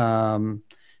it,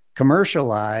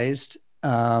 commercialized,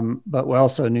 but we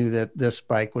also knew that this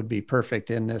bike would be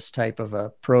perfect in this type of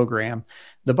a program.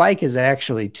 The bike is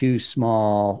actually too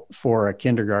small for a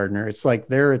kindergartner. It's like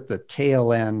they're at the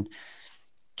tail end.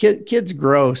 Kids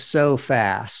grow so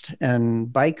fast,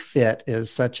 and bike fit is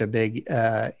such a big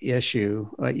issue.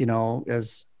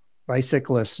 As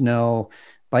bicyclists know,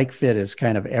 bike fit is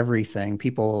kind of everything.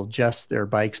 People adjust their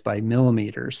bikes by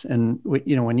millimeters. And,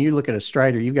 when you look at a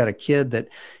Strider, you've got a kid that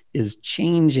is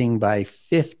changing by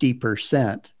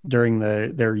 50% during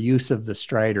their use of the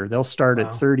Strider. They'll start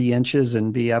at 30 inches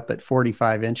and be up at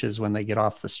 45 inches when they get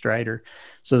off the Strider.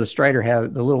 So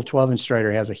the little 12-inch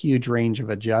Strider has a huge range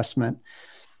of adjustment.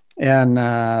 And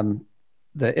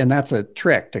that's a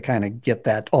trick to kind of get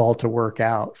that all to work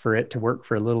out, for it to work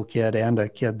for a little kid and a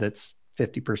kid that's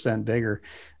 50% bigger.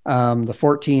 The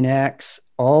 14X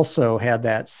also had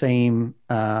that same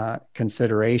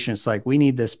consideration. It's like, we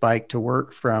need this bike to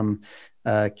work from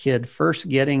a kid first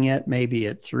getting it maybe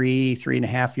at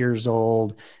 3.5 years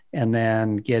old, and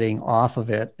then getting off of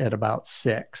it at about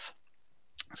 6.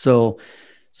 So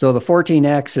the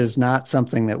 14X is not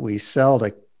something that we sell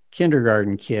to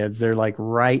kindergarten kids. They're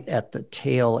right at the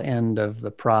tail end of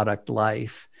the product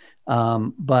life.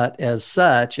 But as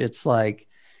such, it's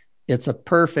a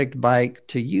perfect bike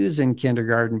to use in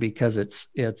kindergarten because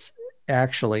it's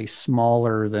actually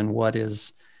smaller than what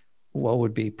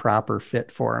would be proper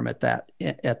fit for them at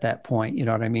that point. You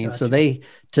know what I mean? Gotcha. So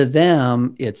to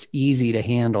them, it's easy to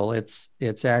handle. It's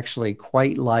actually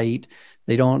quite light.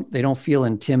 They don't feel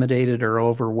intimidated or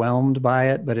overwhelmed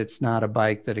by it, but it's not a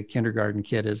bike that a kindergarten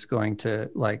kid is going to,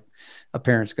 a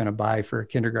parent's going to buy for a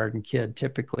kindergarten kid.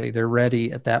 Typically, they're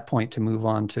ready at that point to move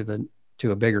on to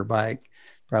a bigger bike,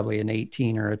 probably an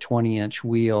 18 or a 20-inch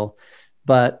wheel.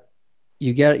 But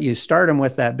you start them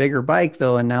with that bigger bike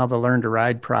though, and now the learn to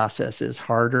ride process is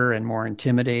harder and more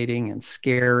intimidating and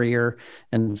scarier.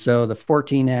 And so the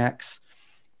 14X,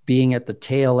 being at the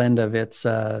tail end of its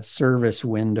service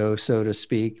window, so to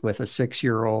speak, with a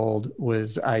 6-year-old,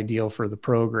 was ideal for the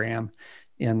program,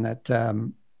 in that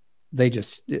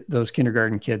those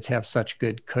kindergarten kids have such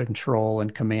good control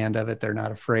and command of it. They're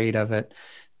not afraid of it.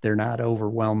 They're not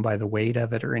overwhelmed by the weight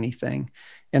of it or anything.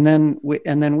 And then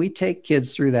we take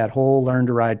kids through that whole learn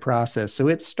to ride process. So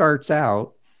it starts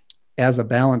out as a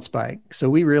balance bike. So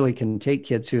we really can take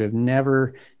kids who have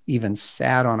never even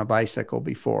sat on a bicycle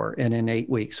before. And in 8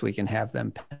 weeks, we can have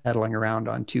them pedaling around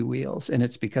on 2 wheels. And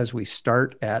it's because we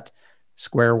start at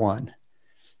square one.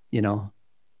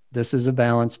 This is a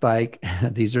balance bike.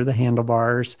 These are the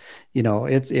handlebars.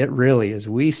 It really is.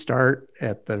 We start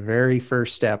at the very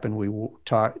first step, and we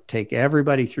take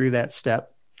everybody through that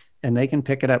step, and they can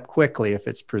pick it up quickly if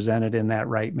it's presented in that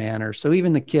right manner. So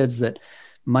even the kids that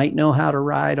might know how to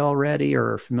ride already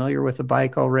or are familiar with the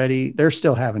bike already, they're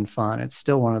still having fun. It's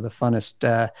still one of the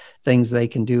funnest things they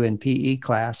can do in PE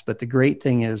class. But the great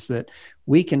thing is that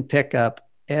we can pick up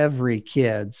every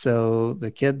kid. So the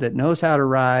kid that knows how to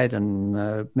ride and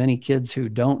the many kids who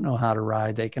don't know how to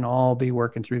ride, they can all be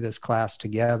working through this class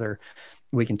together.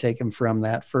 We can take them from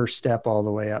that first step all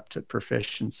the way up to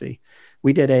proficiency.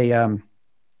 We did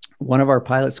one of our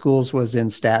pilot schools was in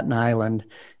Staten Island.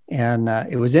 And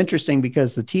it was interesting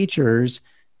because the teachers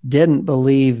didn't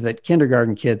believe that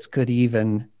kindergarten kids could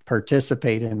even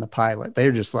participate in the pilot.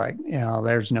 They're just like,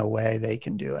 there's no way they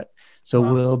can do it. So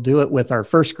We'll do it with our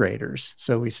first graders.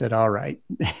 So we said, all right,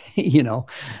 we'll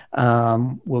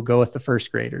go with the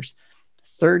first graders.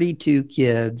 32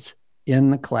 kids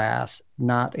in the class,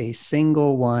 not a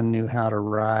single one knew how to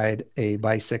ride a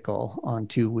bicycle on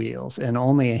 2 wheels. And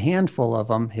only a handful of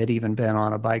them had even been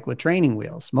on a bike with training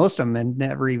wheels. Most of them had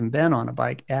never even been on a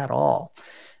bike at all.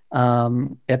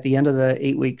 At the end of the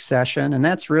 8-week session, and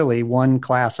that's really one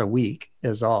class a week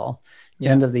is all.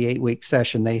 End of the 8-week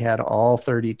session, they had all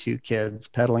 32 kids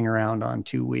pedaling around on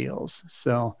 2 wheels.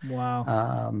 So,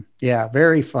 wow.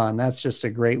 Very fun. That's just a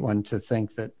great one to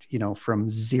think that, from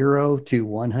 0 to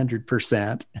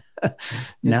 100%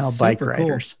 now bike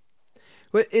riders.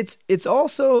 Cool. But it's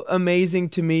also amazing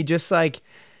to me, just like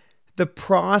the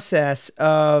process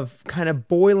of kind of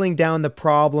boiling down the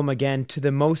problem again to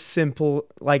the most simple,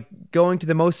 like going to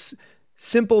the most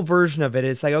simple version of it.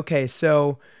 It's like, okay,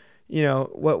 so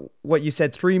what you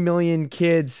said, 3 million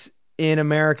kids in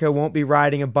America won't be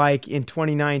riding a bike in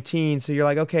 2019. So you're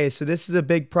like, okay, so this is a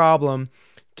big problem.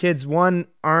 Kids, 1,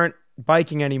 aren't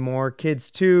biking anymore. Kids,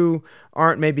 2,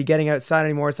 aren't maybe getting outside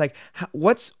anymore. It's like,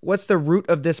 what's the root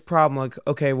of this problem? Like,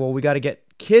 okay, well, we got to get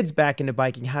kids back into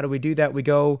biking. How do we do that? We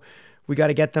got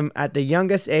to get them at the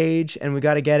youngest age, and we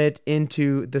got to get it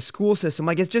into the school system.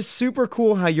 Like, it's just super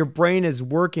cool how your brain is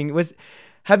working.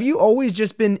 Have you always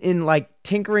just been in like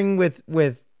tinkering with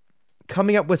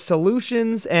coming up with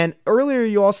solutions? And earlier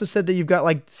you also said that you've got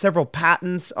like several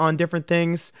patents on different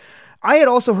things. I had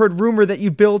also heard rumor that you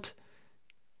built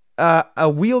a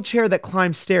wheelchair that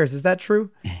climbs stairs. Is that true?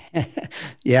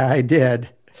 Yeah, I did.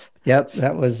 Yep.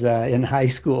 That was in high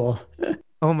school.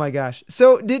 Oh my gosh.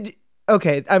 So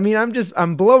okay. I mean,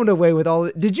 I'm blown away with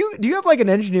all. Do you have like an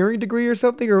engineering degree or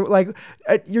something, or like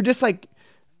you're just like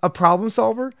a problem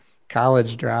solver?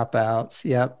 College dropouts.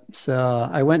 Yep. So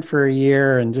I went for a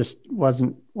year and just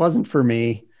wasn't for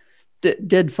me.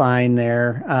 Did fine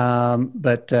there.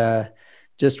 But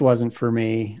just wasn't for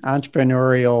me.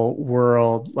 Entrepreneurial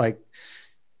world, like,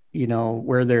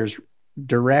 where there's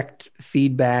direct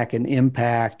feedback and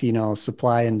impact,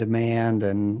 supply and demand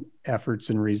and efforts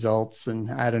and results. And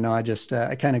I don't know,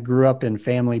 I kind of grew up in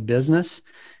family business.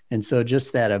 And so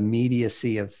just that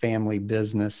immediacy of family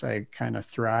business, I kind of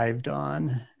thrived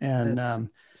on. And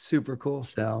super cool.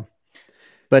 Just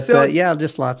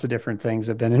lots of different things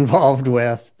I've been involved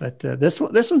with. But this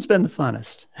one's been the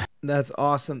funnest. That's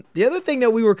awesome. The other thing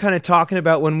that we were kind of talking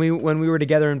about when we were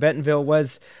together in Bentonville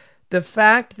was the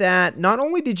fact that not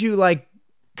only did you like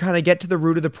kind of get to the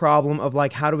root of the problem of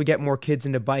like, how do we get more kids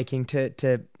into biking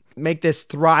to make this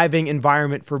thriving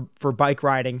environment for bike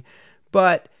riding,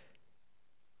 but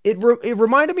it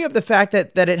reminded me of the fact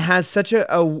that it has such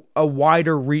a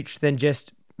wider reach than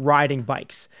just riding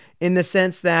bikes, in the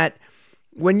sense that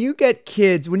when you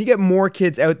get more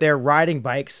kids out there riding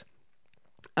bikes,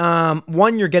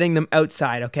 one, you're getting them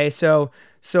outside. Okay. So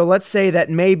let's say that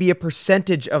maybe a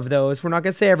percentage of those, we're not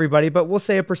going to say everybody, but we'll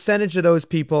say a percentage of those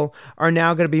people are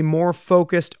now going to be more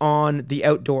focused on the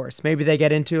outdoors. Maybe they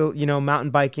get into,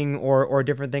 mountain biking or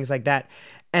different things like that.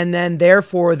 And then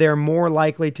therefore they're more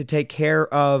likely to take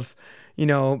care of,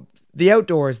 the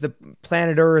outdoors, the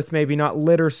planet Earth, maybe not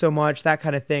litter so much, that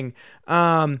kind of thing.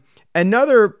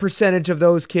 Another percentage of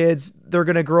those kids, they're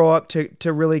going to grow up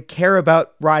to really care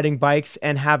about riding bikes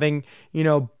and having,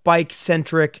 bike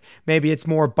centric. Maybe it's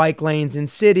more bike lanes in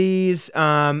cities.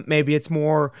 Maybe it's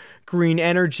more green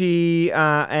energy,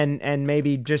 and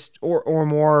maybe just, or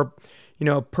more,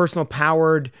 personal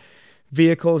powered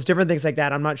vehicles, different things like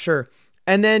that. I'm not sure.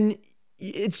 And then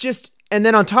and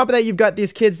then on top of that, you've got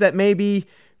these kids that maybe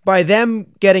by them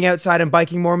getting outside and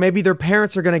biking more, maybe their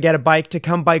parents are going to get a bike to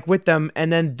come bike with them.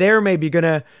 And then they're maybe going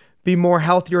to be more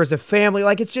healthier as a family.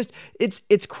 Like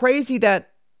it's crazy that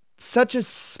such a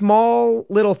small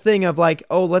little thing of like,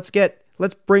 oh, let's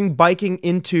bring biking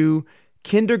into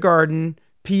kindergarten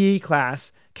PE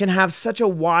class can have such a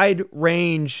wide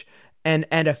range and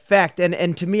effect.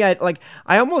 And to me, I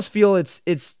almost feel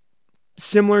it's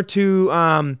similar to,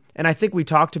 and I think we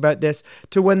talked about this,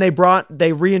 to when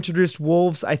they reintroduced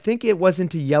wolves. I think it was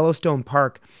into Yellowstone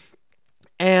Park,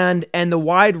 and the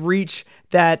wide reach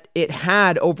that it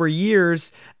had over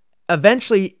years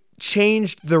eventually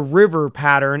changed the river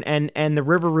pattern and the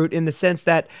river route, in the sense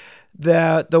that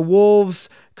the wolves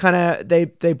kind of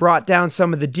they brought down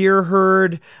some of the deer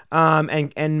herd,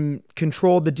 and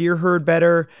controlled the deer herd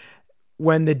better.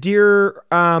 When the deer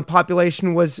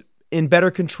population was in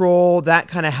better control, that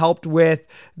kind of helped with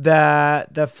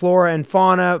the flora and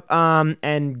fauna,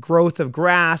 and growth of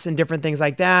grass and different things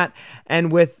like that.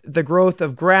 And with the growth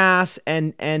of grass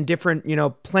and different,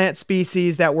 plant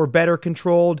species that were better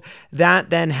controlled, that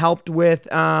then helped with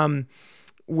not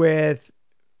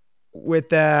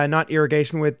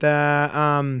irrigation, with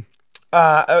the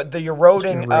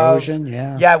eroding erosion,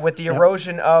 with the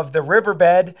erosion of the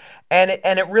riverbed, and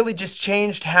it really just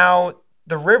changed how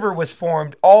the river was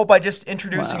formed, all by just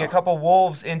introducing a couple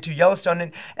wolves into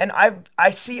Yellowstone. And I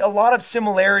see a lot of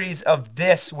similarities of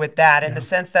this with that, in the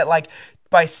sense that, like,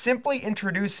 by simply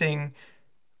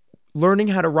learning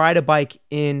how to ride a bike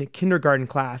in kindergarten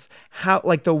class, how,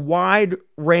 like, the wide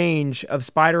range of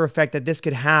spider effect that this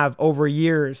could have over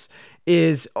years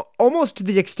is almost to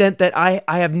the extent that I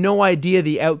have no idea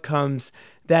the outcomes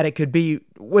that it could be.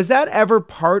 Was that ever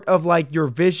part of, like, your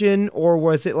vision, or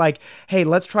was it like, hey,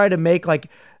 let's try to make, like,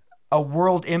 a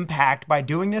world impact by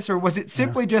doing this? Or was it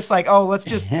simply just like, oh, let's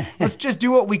just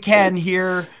do what we can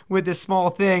here with this small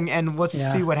thing, and let's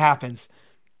see what happens?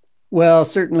 Well,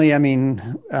 certainly, I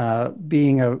mean,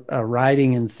 being a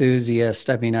riding enthusiast,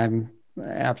 I mean, I'm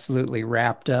absolutely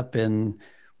wrapped up in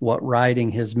what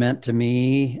riding has meant to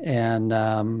me, and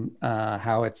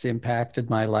how it's impacted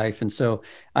my life. And so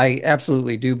I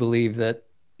absolutely do believe that,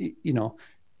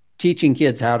 teaching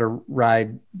kids how to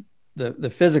ride, the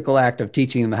physical act of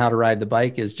teaching them how to ride the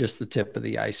bike is just the tip of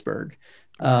the iceberg.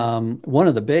 One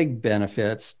of the big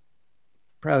benefits,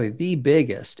 probably the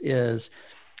biggest, is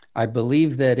I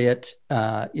believe that it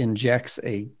injects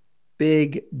a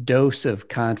big dose of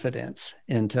confidence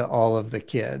into all of the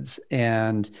kids.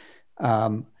 And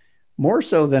more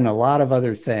so than a lot of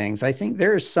other things, I think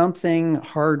there is something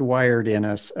hardwired in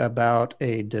us about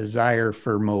a desire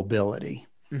for mobility.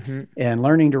 Mm-hmm. And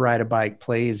learning to ride a bike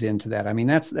plays into that. I mean,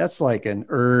 that's like an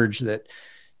urge that,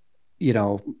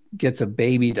 gets a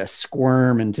baby to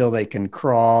squirm until they can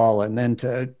crawl, and then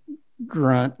to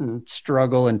grunt and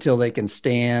struggle until they can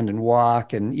stand and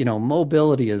walk. And,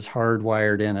 mobility is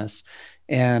hardwired in us.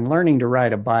 And learning to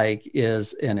ride a bike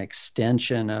is an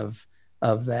extension of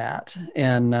that.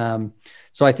 And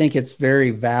so I think it's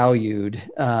very valued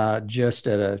just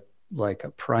at a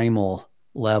primal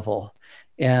level.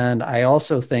 And I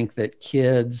also think that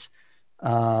kids, they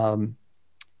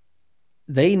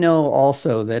know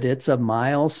also that it's a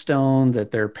milestone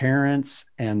that their parents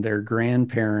and their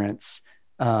grandparents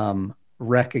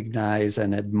recognize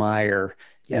and admire.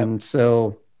 Yep. And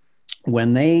so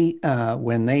when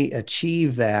they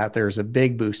achieve that, there's a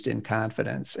big boost in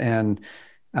confidence. And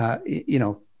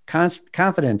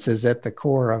confidence is at the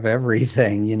core of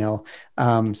everything,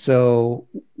 so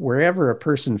wherever a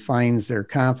person finds their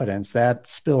confidence, that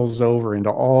spills over into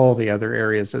all the other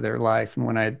areas of their life. And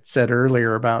when I said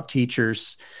earlier about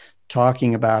teachers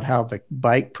talking about how the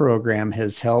bike program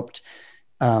has helped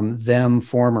them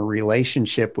form a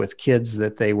relationship with kids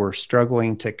that they were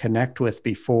struggling to connect with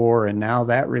before, and now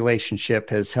that relationship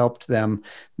has helped them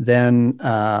then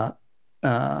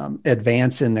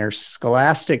advance in their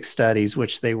scholastic studies,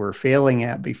 which they were failing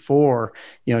at before.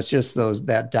 It's just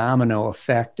that domino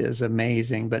effect is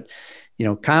amazing. But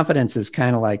confidence is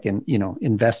kind of like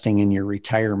investing in your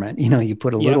retirement. You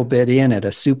put a little bit in at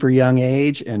a super young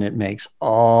age, and it makes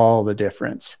all the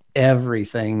difference.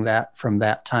 Everything that from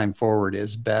that time forward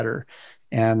is better.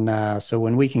 And so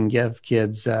when we can give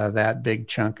kids that big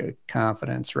chunk of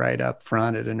confidence right up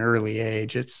front at an early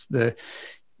age, it's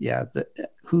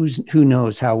who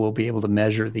knows how we'll be able to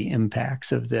measure the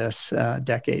impacts of this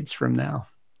decades from now.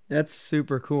 That's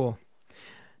super cool.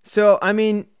 So, I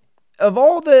mean, of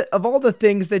all the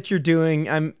things that you're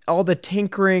doing, all the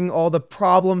tinkering, all the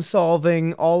problem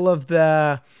solving, all of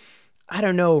the,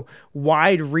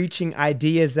 wide-reaching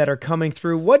ideas that are coming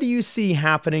through, what do you see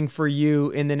happening for you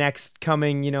in the next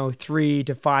coming, 3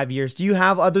 to 5 years? Do you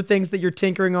have other things that you're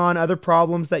tinkering on, other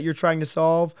problems that you're trying to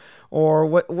solve, or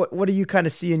what do you kind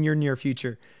of see in your near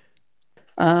future?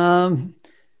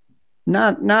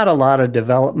 Not a lot of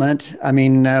development. I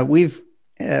mean, we've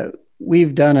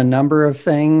done a number of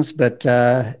things, but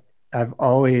I've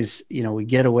always, we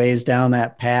get a ways down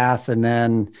that path, and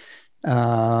then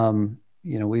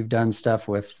we've done stuff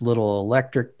with little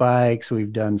electric bikes.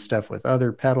 We've done stuff with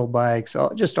other pedal bikes,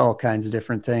 just all kinds of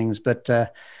different things. But I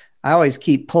always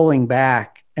keep pulling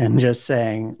back and just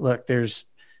saying, look,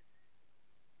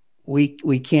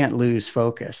 we can't lose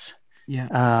focus.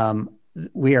 Yeah.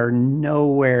 We are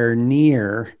nowhere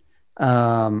near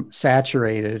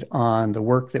saturated on the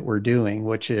work that we're doing,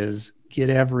 which is get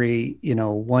every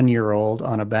 1-year-old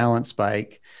on a balance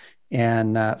bike.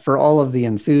 And for all of the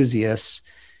enthusiasts,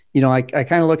 I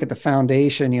kind of look at the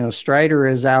foundation. Strider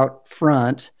is out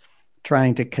front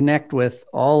trying to connect with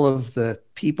all of the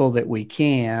people that we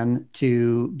can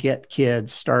to get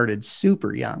kids started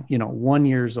super young, 1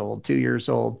 year old, 2 years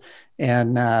old,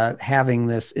 and having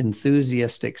this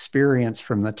enthusiast experience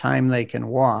from the time they can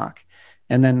walk.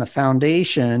 And then the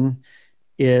foundation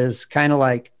is kind of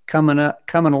like coming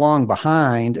along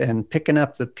behind and picking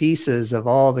up the pieces of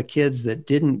all the kids that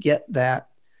didn't get that,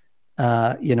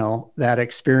 that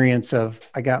experience of,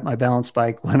 I got my balance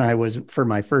bike when I was for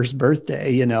my first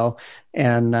birthday,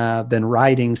 and been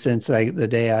riding since the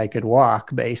day I could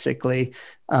walk, basically.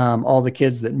 All the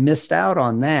kids that missed out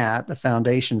on that, the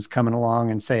foundation's coming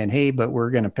along and saying, hey, but we're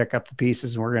going to pick up the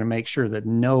pieces and we're going to make sure that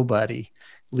nobody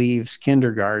leaves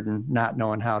kindergarten not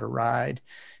knowing how to ride.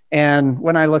 And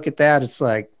when I look at that, it's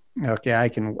like, okay, I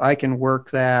can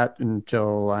work that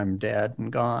until I'm dead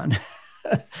and gone.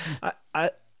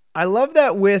 I love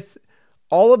that with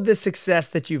all of the success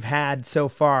that you've had so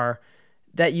far,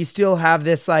 that you still have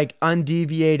this like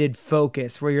undeviated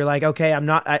focus where you're like, okay,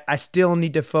 I still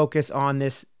need to focus on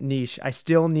this niche. I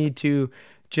still need to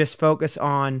just focus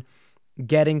on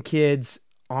getting kids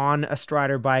on a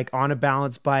Strider bike, on a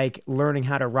balance bike, learning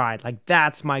how to ride. Like,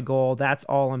 that's my goal. That's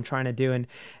all I'm trying to do.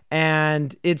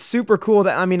 And it's super cool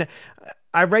that,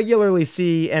 I regularly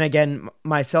see, and again,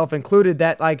 myself included,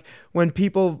 that like when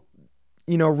people,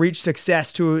 reach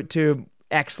success to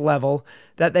X level,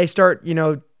 that they start,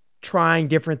 trying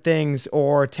different things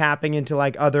or tapping into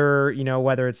like other,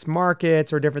 whether it's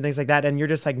markets or different things like that. And you're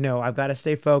just like, no, I've got to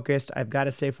stay focused. I've got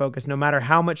to stay focused. No matter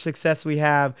how much success we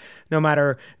have, no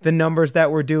matter the numbers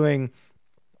that we're doing,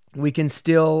 we can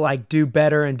still like do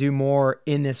better and do more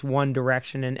in this one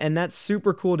direction. And that's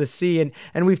super cool to see.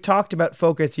 And we've talked about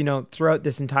focus, throughout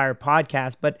this entire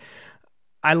podcast, but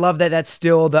I love that that's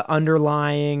still the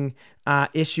underlying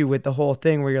issue with the whole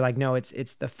thing, where you're like, no,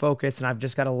 it's the focus, and I've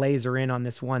just got to laser in on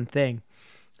this one thing.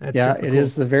 That's it cool.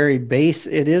 Is the very base.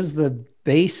 It is the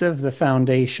base of the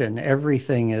foundation.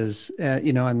 Everything is,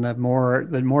 and the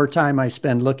more time I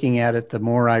spend looking at it, the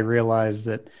more I realize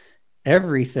that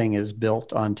everything is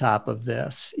built on top of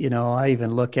this. I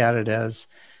even look at it as,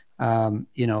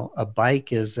 a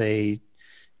bike is a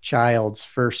child's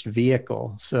first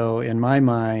vehicle. So in my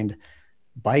mind,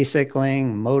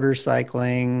 bicycling,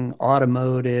 motorcycling,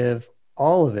 automotive,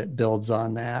 all of it builds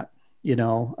on that.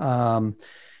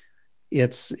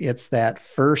 It's that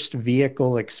first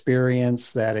vehicle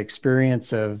experience, that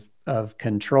experience of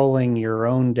controlling your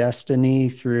own destiny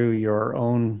through your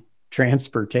own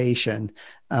transportation,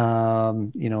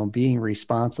 being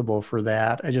responsible for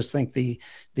that. I just think the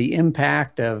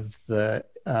impact of the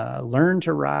learn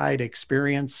to ride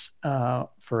experience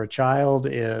for a child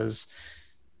is,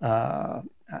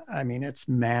 it's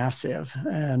massive,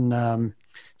 and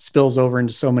spills over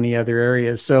into so many other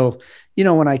areas. So,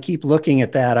 when I keep looking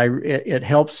at that, it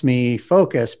helps me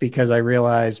focus, because I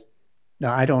realize, no,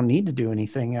 I don't need to do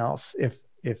anything else.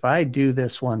 If I do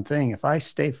this one thing, if I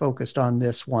stay focused on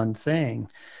this one thing,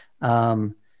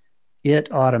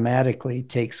 it automatically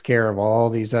takes care of all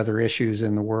these other issues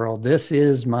in the world. This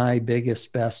is my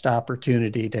biggest, best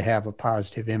opportunity to have a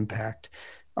positive impact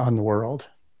on the world.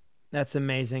 That's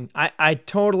amazing. I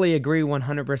totally agree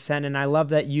 100%. And I love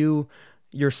that you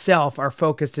yourself are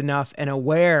focused enough and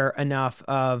aware enough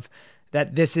of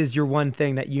that this is your one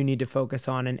thing that you need to focus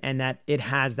on, and that it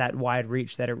has that wide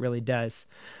reach that it really does.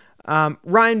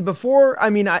 Ryan,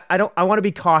 I want to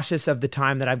be cautious of the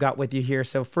time that I've got with you here.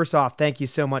 So first off, thank you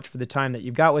so much for the time that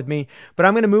you've got with me, but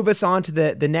I'm going to move us on to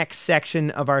the next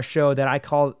section of our show that I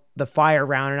call the fire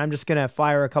round. And I'm just going to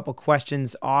fire a couple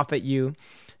questions off at you.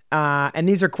 And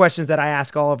these are questions that I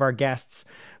ask all of our guests.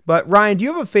 But Ryan, do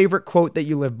you have a favorite quote that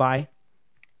you live by?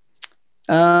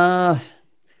 Well,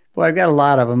 I've got a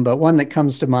lot of them, but one that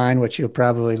comes to mind, which you'll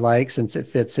probably like since it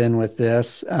fits in with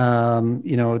this, Da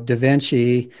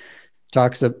Vinci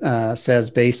says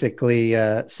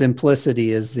basically,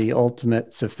 simplicity is the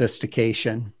ultimate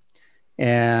sophistication.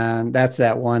 And that's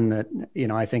that one that,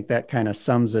 I think that kind of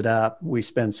sums it up. We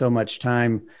spend so much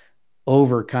time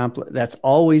that's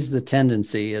always the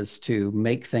tendency, is to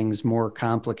make things more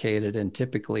complicated. And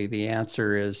typically the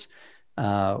answer is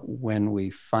when we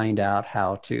find out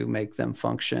how to make them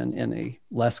function in a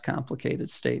less complicated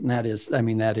state. And that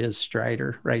is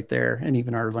Strider right there. And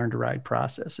even our Learn to Ride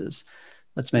processes.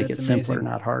 Let's make That's it simpler,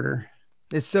 amazing. not harder.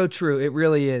 It's so true. It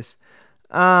really is.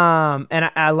 And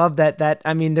I love that,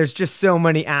 there's just so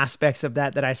many aspects of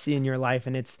that I see in your life,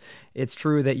 and it's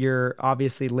true that you're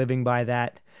obviously living by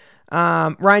that.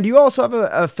 Ryan, do you also have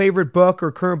a favorite book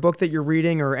or current book that you're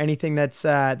reading, or anything that's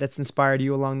inspired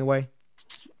you along the way?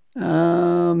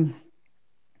 Probably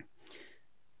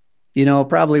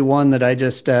one that I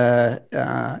just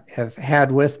have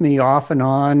had with me off and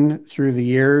on through the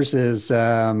years is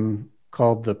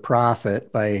called The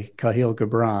Prophet by Khalil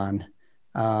Gibran,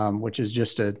 which is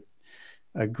just a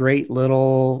great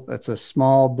it's a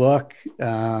small book,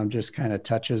 just kind of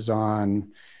touches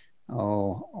on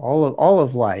all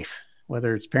of life,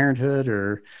 whether it's parenthood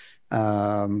or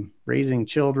raising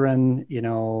children,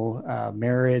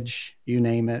 marriage, you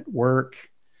name it, work,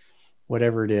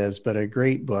 whatever it is, but a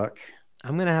great book.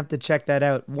 I'm going to have to check that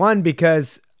out. One,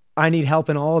 because I need help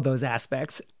in all of those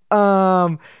aspects.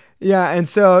 Yeah. And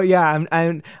so, yeah,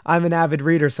 I'm an avid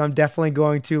reader, so I'm definitely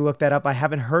going to look that up. I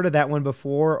haven't heard of that one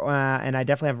before, and I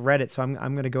definitely haven't read it. So I'm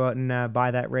going to go out and buy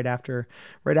that right after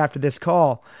this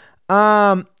call.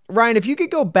 Ryan, if you could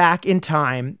go back in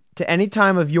time to any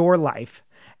time of your life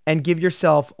and give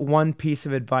yourself one piece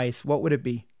of advice, what would it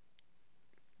be?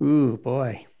 Ooh,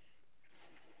 boy.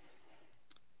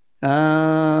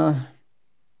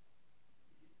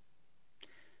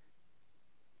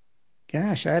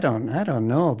 Gosh, I don't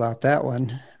know about that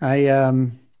one.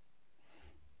 I'm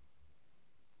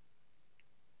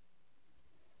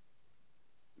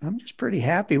just pretty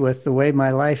happy with the way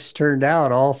my life's turned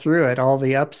out all through it, all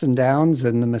the ups and downs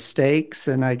and the mistakes.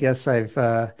 And I guess I've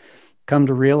come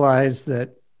to realize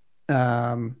that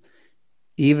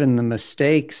even the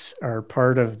mistakes are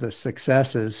part of the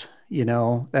successes.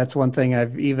 That's one thing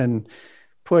I've even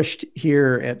pushed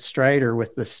here at Strider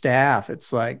with the staff.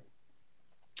 It's like,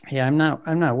 yeah, I'm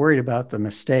not worried about the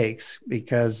mistakes,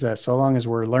 because so long as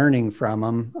we're learning from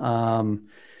them,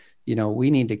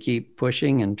 we need to keep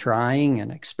pushing and trying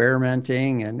and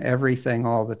experimenting and everything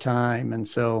all the time. And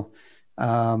so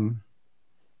I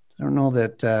don't know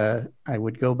that I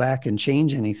would go back and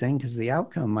change anything, because the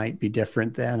outcome might be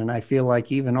different then. And I feel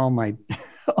like even all my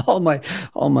all my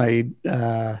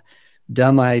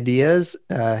dumb ideas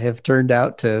have turned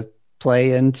out to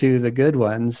play into the good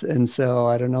ones. And so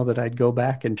I don't know that I'd go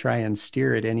back and try and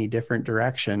steer it any different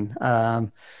direction.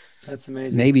 That's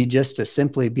amazing. Maybe just to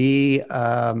simply be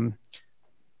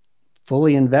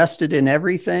fully invested in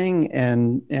everything,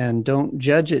 and don't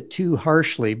judge it too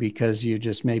harshly, because you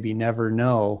just maybe never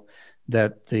know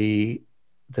that the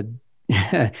the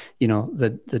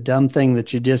dumb thing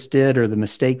that you just did, or the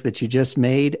mistake that you just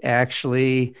made,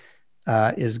 actually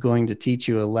is going to teach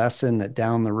you a lesson that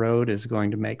down the road is going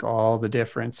to make all the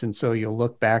difference. And so you'll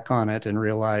look back on it and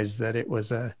realize that it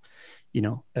was a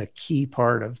key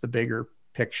part of the bigger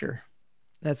picture.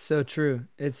 That's so true.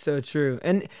 It's so true.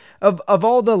 And of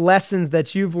all the lessons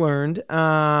that you've learned,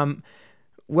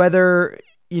 whether,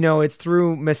 it's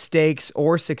through mistakes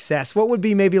or success, what would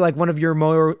be maybe like one of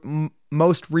your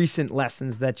most recent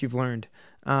lessons that you've learned?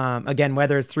 Again,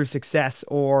 whether it's through success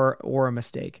or a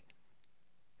mistake.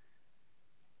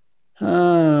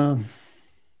 I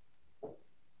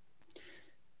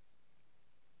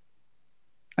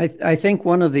think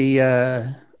one of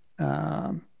the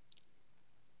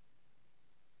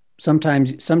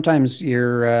sometimes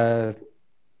you're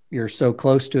so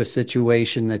close to a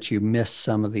situation that you miss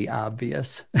some of the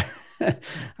obvious.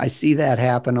 I see that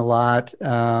happen a lot.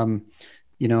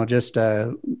 Just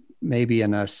maybe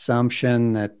an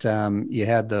assumption that you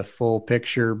had the full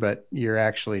picture, but you're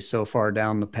actually so far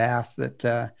down the path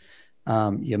that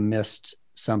you missed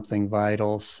something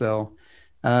vital. So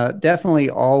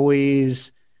definitely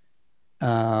always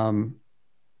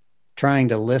trying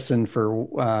to listen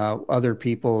for other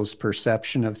people's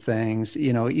perception of things.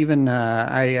 Even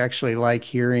I actually like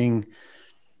hearing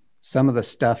some of the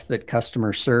stuff that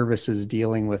customer service is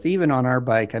dealing with, even on our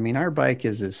bike. I mean, our bike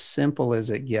is as simple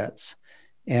as it gets.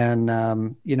 And,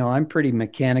 I'm pretty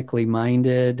mechanically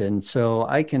minded. And so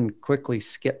I can quickly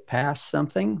skip past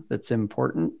something that's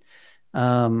important.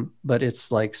 But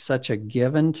it's like such a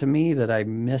given to me that I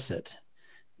miss it.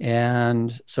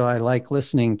 And so I like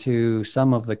listening to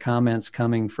some of the comments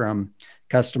coming from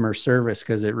customer service,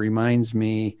 because it reminds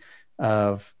me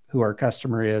of who our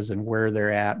customer is and where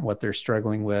they're at and what they're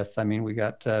struggling with. I mean, we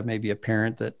got maybe a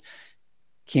parent that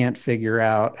can't figure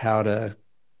out how to,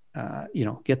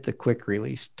 get the quick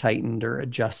release tightened or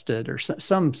adjusted, or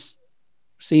some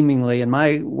seemingly in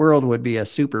my world would be a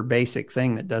super basic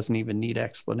thing that doesn't even need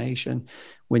explanation.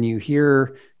 When you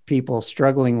hear people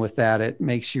struggling with that, it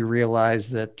makes you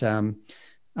realize that,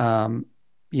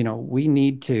 we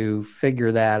need to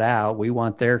figure that out. We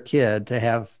want their kid to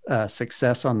have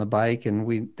success on the bike,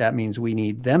 and that means we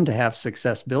need them to have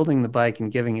success building the bike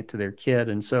and giving it to their kid.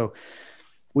 And so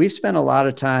we've spent a lot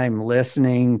of time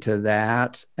listening to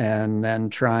that and then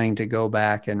trying to go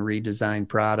back and redesign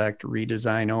product,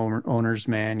 redesign owner's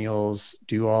manuals,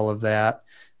 do all of that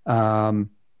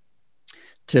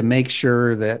to make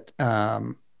sure that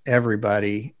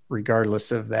everybody,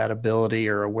 regardless of that ability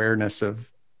or awareness of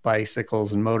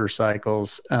bicycles and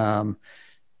motorcycles,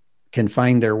 can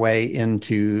find their way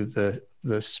into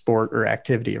the sport or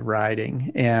activity of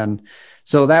riding. And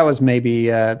so that was maybe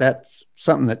that's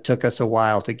something that took us a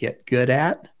while to get good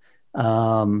at.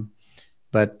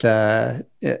 But I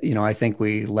think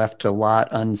we left a lot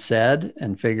unsaid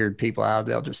and figured people out,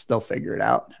 they'll figure it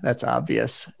out. That's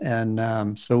obvious.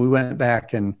 And so we went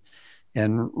back and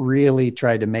really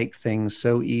tried to make things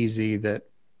so easy that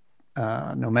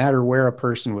no matter where a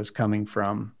person was coming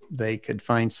from, they could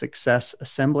find success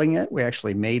assembling it. We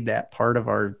actually made that part of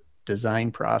our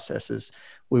design processes.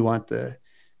 We want the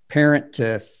parent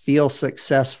to feel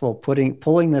successful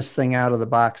pulling this thing out of the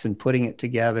box and putting it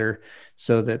together,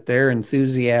 so that their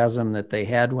enthusiasm that they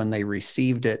had when they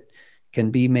received it can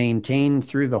be maintained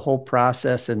through the whole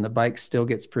process, and the bike still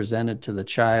gets presented to the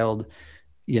child,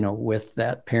 with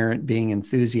that parent being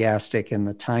enthusiastic and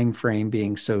the time frame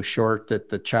being so short that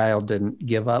the child didn't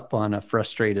give up on a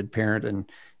frustrated parent and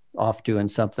off doing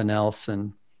something else.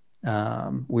 And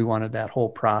we wanted that whole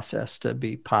process to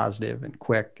be positive and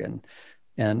quick,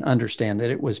 and understand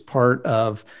that it was part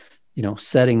of,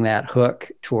 setting that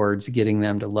hook towards getting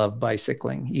them to love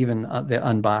bicycling, even the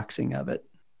unboxing of it.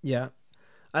 Yeah.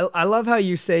 I love how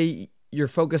you say you're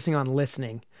focusing on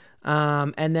listening.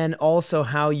 And then also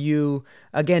how you,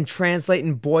 again, translate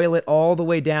and boil it all the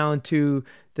way down to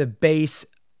the base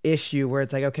issue, where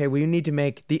it's like, okay, we need to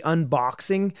make the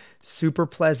unboxing super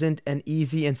pleasant and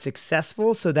easy and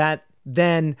successful, so that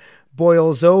then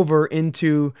boils over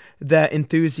into the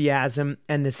enthusiasm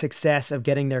and the success of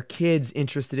getting their kids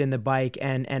interested in the bike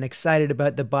and excited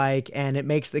about the bike. And it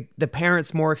makes the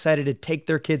parents more excited to take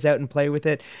their kids out and play with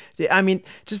it. I mean,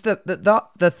 just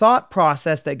the thought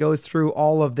process that goes through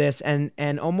all of this,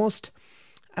 and almost,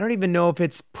 I don't even know if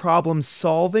it's problem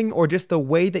solving or just the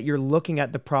way that you're looking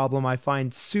at the problem, I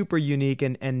find super unique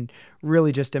and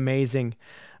really just amazing.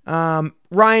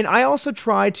 Ryan, I also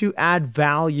try to add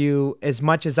value as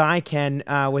much as I can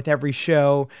with every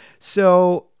show.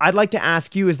 So I'd like to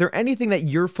ask you, is there anything that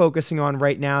you're focusing on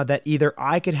right now that either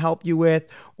I could help you with,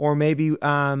 or maybe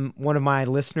one of my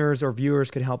listeners or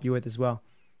viewers could help you with as well?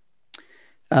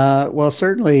 Well,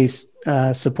 certainly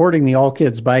supporting the All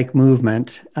Kids Bike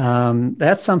movement.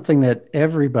 That's something that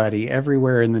everybody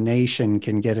everywhere in the nation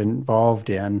can get involved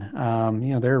in.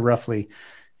 There are roughly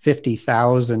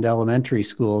 50,000 elementary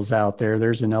schools out there.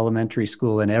 There's an elementary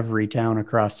school in every town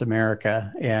across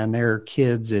America, and there are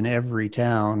kids in every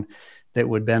town that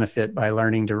would benefit by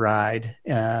learning to ride.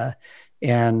 The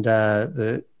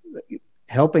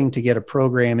helping to get a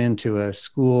program into a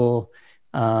school,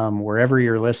 wherever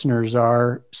your listeners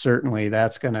are, certainly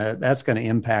that's gonna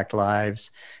impact lives.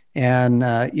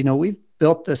 And we've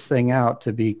built this thing out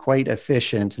to be quite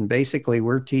efficient. And basically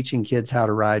we're teaching kids how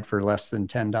to ride for less than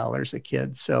 $10 a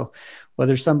kid. So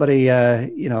whether somebody,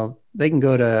 they can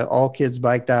go to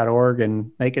allkidsbike.org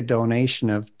and make a donation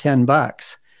of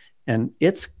 $10, and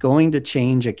it's going to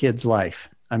change a kid's life.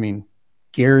 I mean,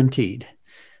 guaranteed.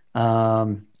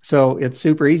 So it's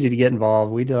super easy to get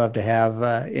involved. We'd love to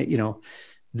have,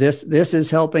 this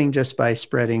is helping just by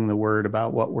spreading the word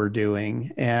about what we're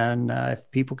doing. And if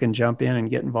people can jump in and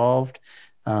get involved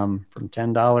from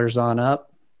 $10 on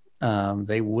up,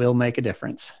 they will make a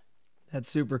difference. That's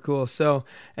super cool. So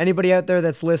anybody out there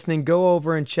that's listening, go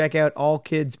over and check out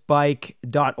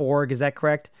allkidsbike.org. Is that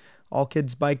correct?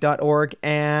 allkidsbike.org.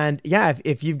 And yeah,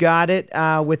 if you've got it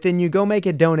within you, go make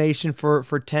a donation for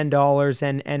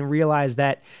 $10 and realize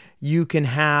that you can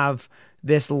have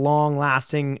this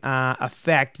long-lasting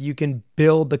effect. You can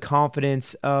build the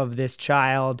confidence of this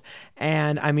child.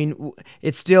 And I mean,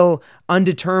 it's still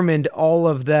undetermined all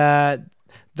of the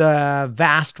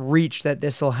vast reach that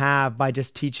this will have by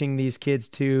just teaching these kids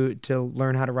to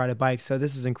learn how to ride a bike. So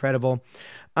this is incredible.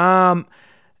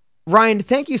 Ryan,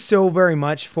 thank you so very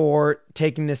much for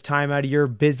taking this time out of your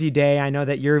busy day. I know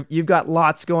that you've got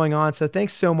lots going on, so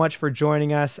thanks so much for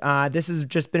joining us. This has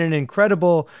just been an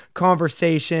incredible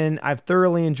conversation. I've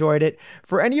thoroughly enjoyed it.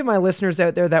 For any of my listeners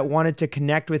out there that wanted to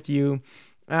connect with you,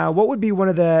 what would be one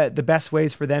of the best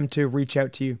ways for them to reach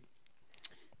out to you?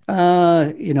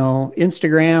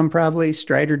 Instagram, probably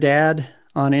Strider Dad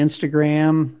on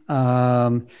Instagram,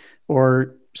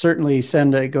 or certainly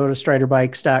go to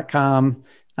striderbikes.com.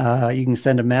 You can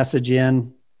send a message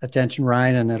in, attention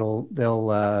Ryan, and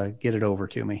they'll get it over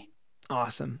to me.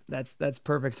 Awesome. That's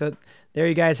perfect. So there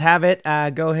you guys have it.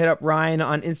 Go hit up Ryan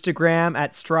on Instagram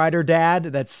at Strider Dad.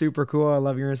 That's super cool. I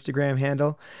love your Instagram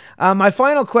handle. My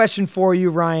final question for you,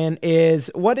 Ryan,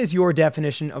 is what is your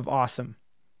definition of awesome?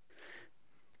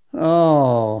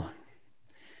 Oh,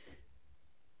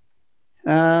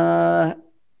 I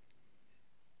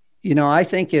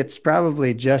think it's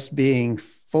probably just being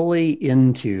fully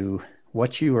into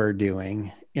what you are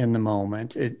doing in the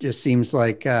moment. It just seems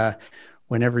like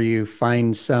whenever you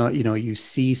find you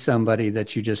see somebody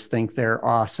that you just think they're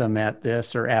awesome at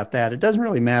this or at that, it doesn't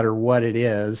really matter what it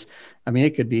is. I mean,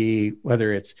 it could be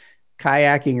whether it's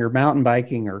kayaking or mountain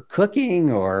biking or cooking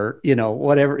or,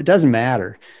 whatever, it doesn't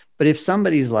matter. But if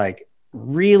somebody's like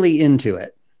really into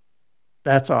it,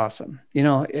 that's awesome.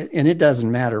 And it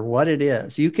doesn't matter what it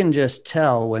is. You can just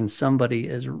tell when somebody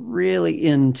is really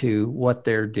into what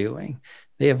they're doing.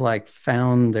 They have like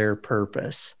found their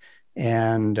purpose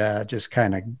and just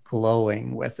kind of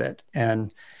glowing with it.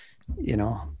 And,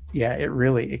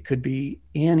 it could be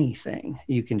anything.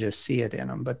 You can just see it in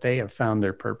them, but they have found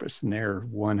their purpose and they're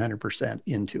 100%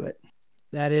 into it.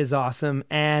 That is awesome.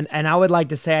 And I would like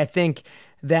to say, I think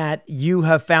that you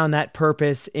have found that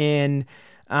purpose in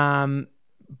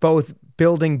both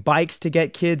building bikes to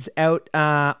get kids out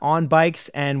on bikes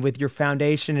and with your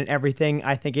foundation and everything.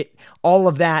 I think all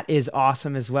of that is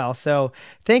awesome as well. So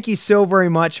thank you so very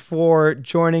much for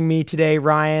joining me today,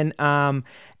 Ryan.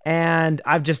 And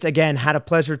I've just, again, had a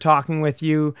pleasure talking with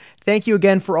you. Thank you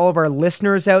again for all of our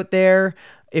listeners out there.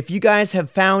 If you guys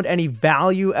have found any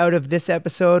value out of this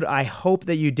episode, I hope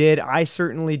that you did. I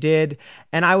certainly did.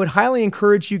 And I would highly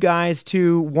encourage you guys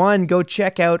to, one, go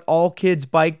check out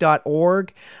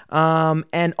allkidsbike.org.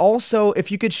 And also,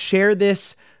 if you could share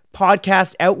this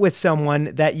podcast out with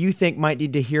someone that you think might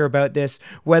need to hear about this,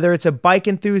 whether it's a bike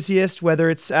enthusiast, whether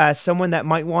it's someone that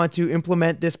might want to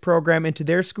implement this program into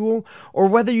their school, or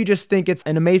whether you just think it's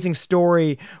an amazing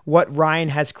story what Ryan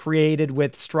has created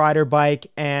with Strider Bike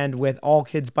and with All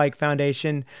Kids Bike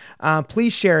Foundation,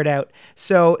 please share it out.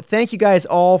 So thank you guys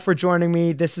all for joining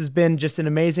me. This has been just an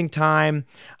amazing time.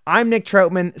 I'm Nick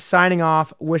Troutman signing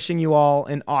off, wishing you all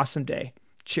an awesome day.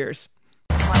 Cheers.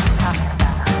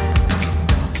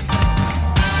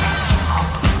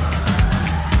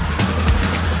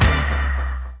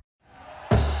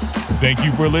 Thank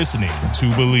you for listening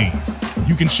to Believe.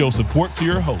 You can show support to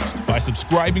your host by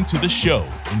subscribing to the show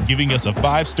and giving us a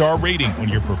 5-star rating on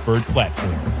your preferred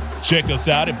platform. Check us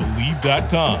out at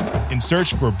Believe.com and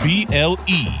search for BLEAV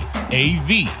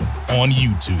on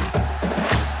YouTube.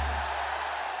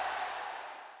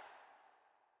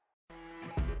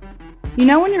 You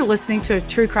know when you're listening to a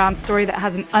true crime story that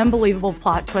has an unbelievable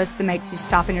plot twist that makes you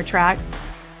stop in your tracks?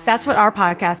 That's what our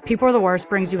podcast, People Are the Worst,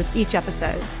 brings you with each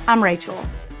episode. I'm Rachel.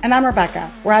 And I'm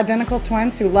Rebecca. We're identical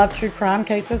twins who love true crime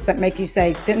cases that make you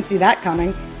say, didn't see that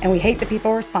coming, and we hate the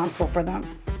people responsible for them.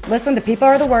 Listen to People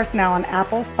Are the Worst now on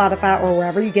Apple, Spotify, or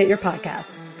wherever you get your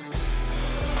podcasts.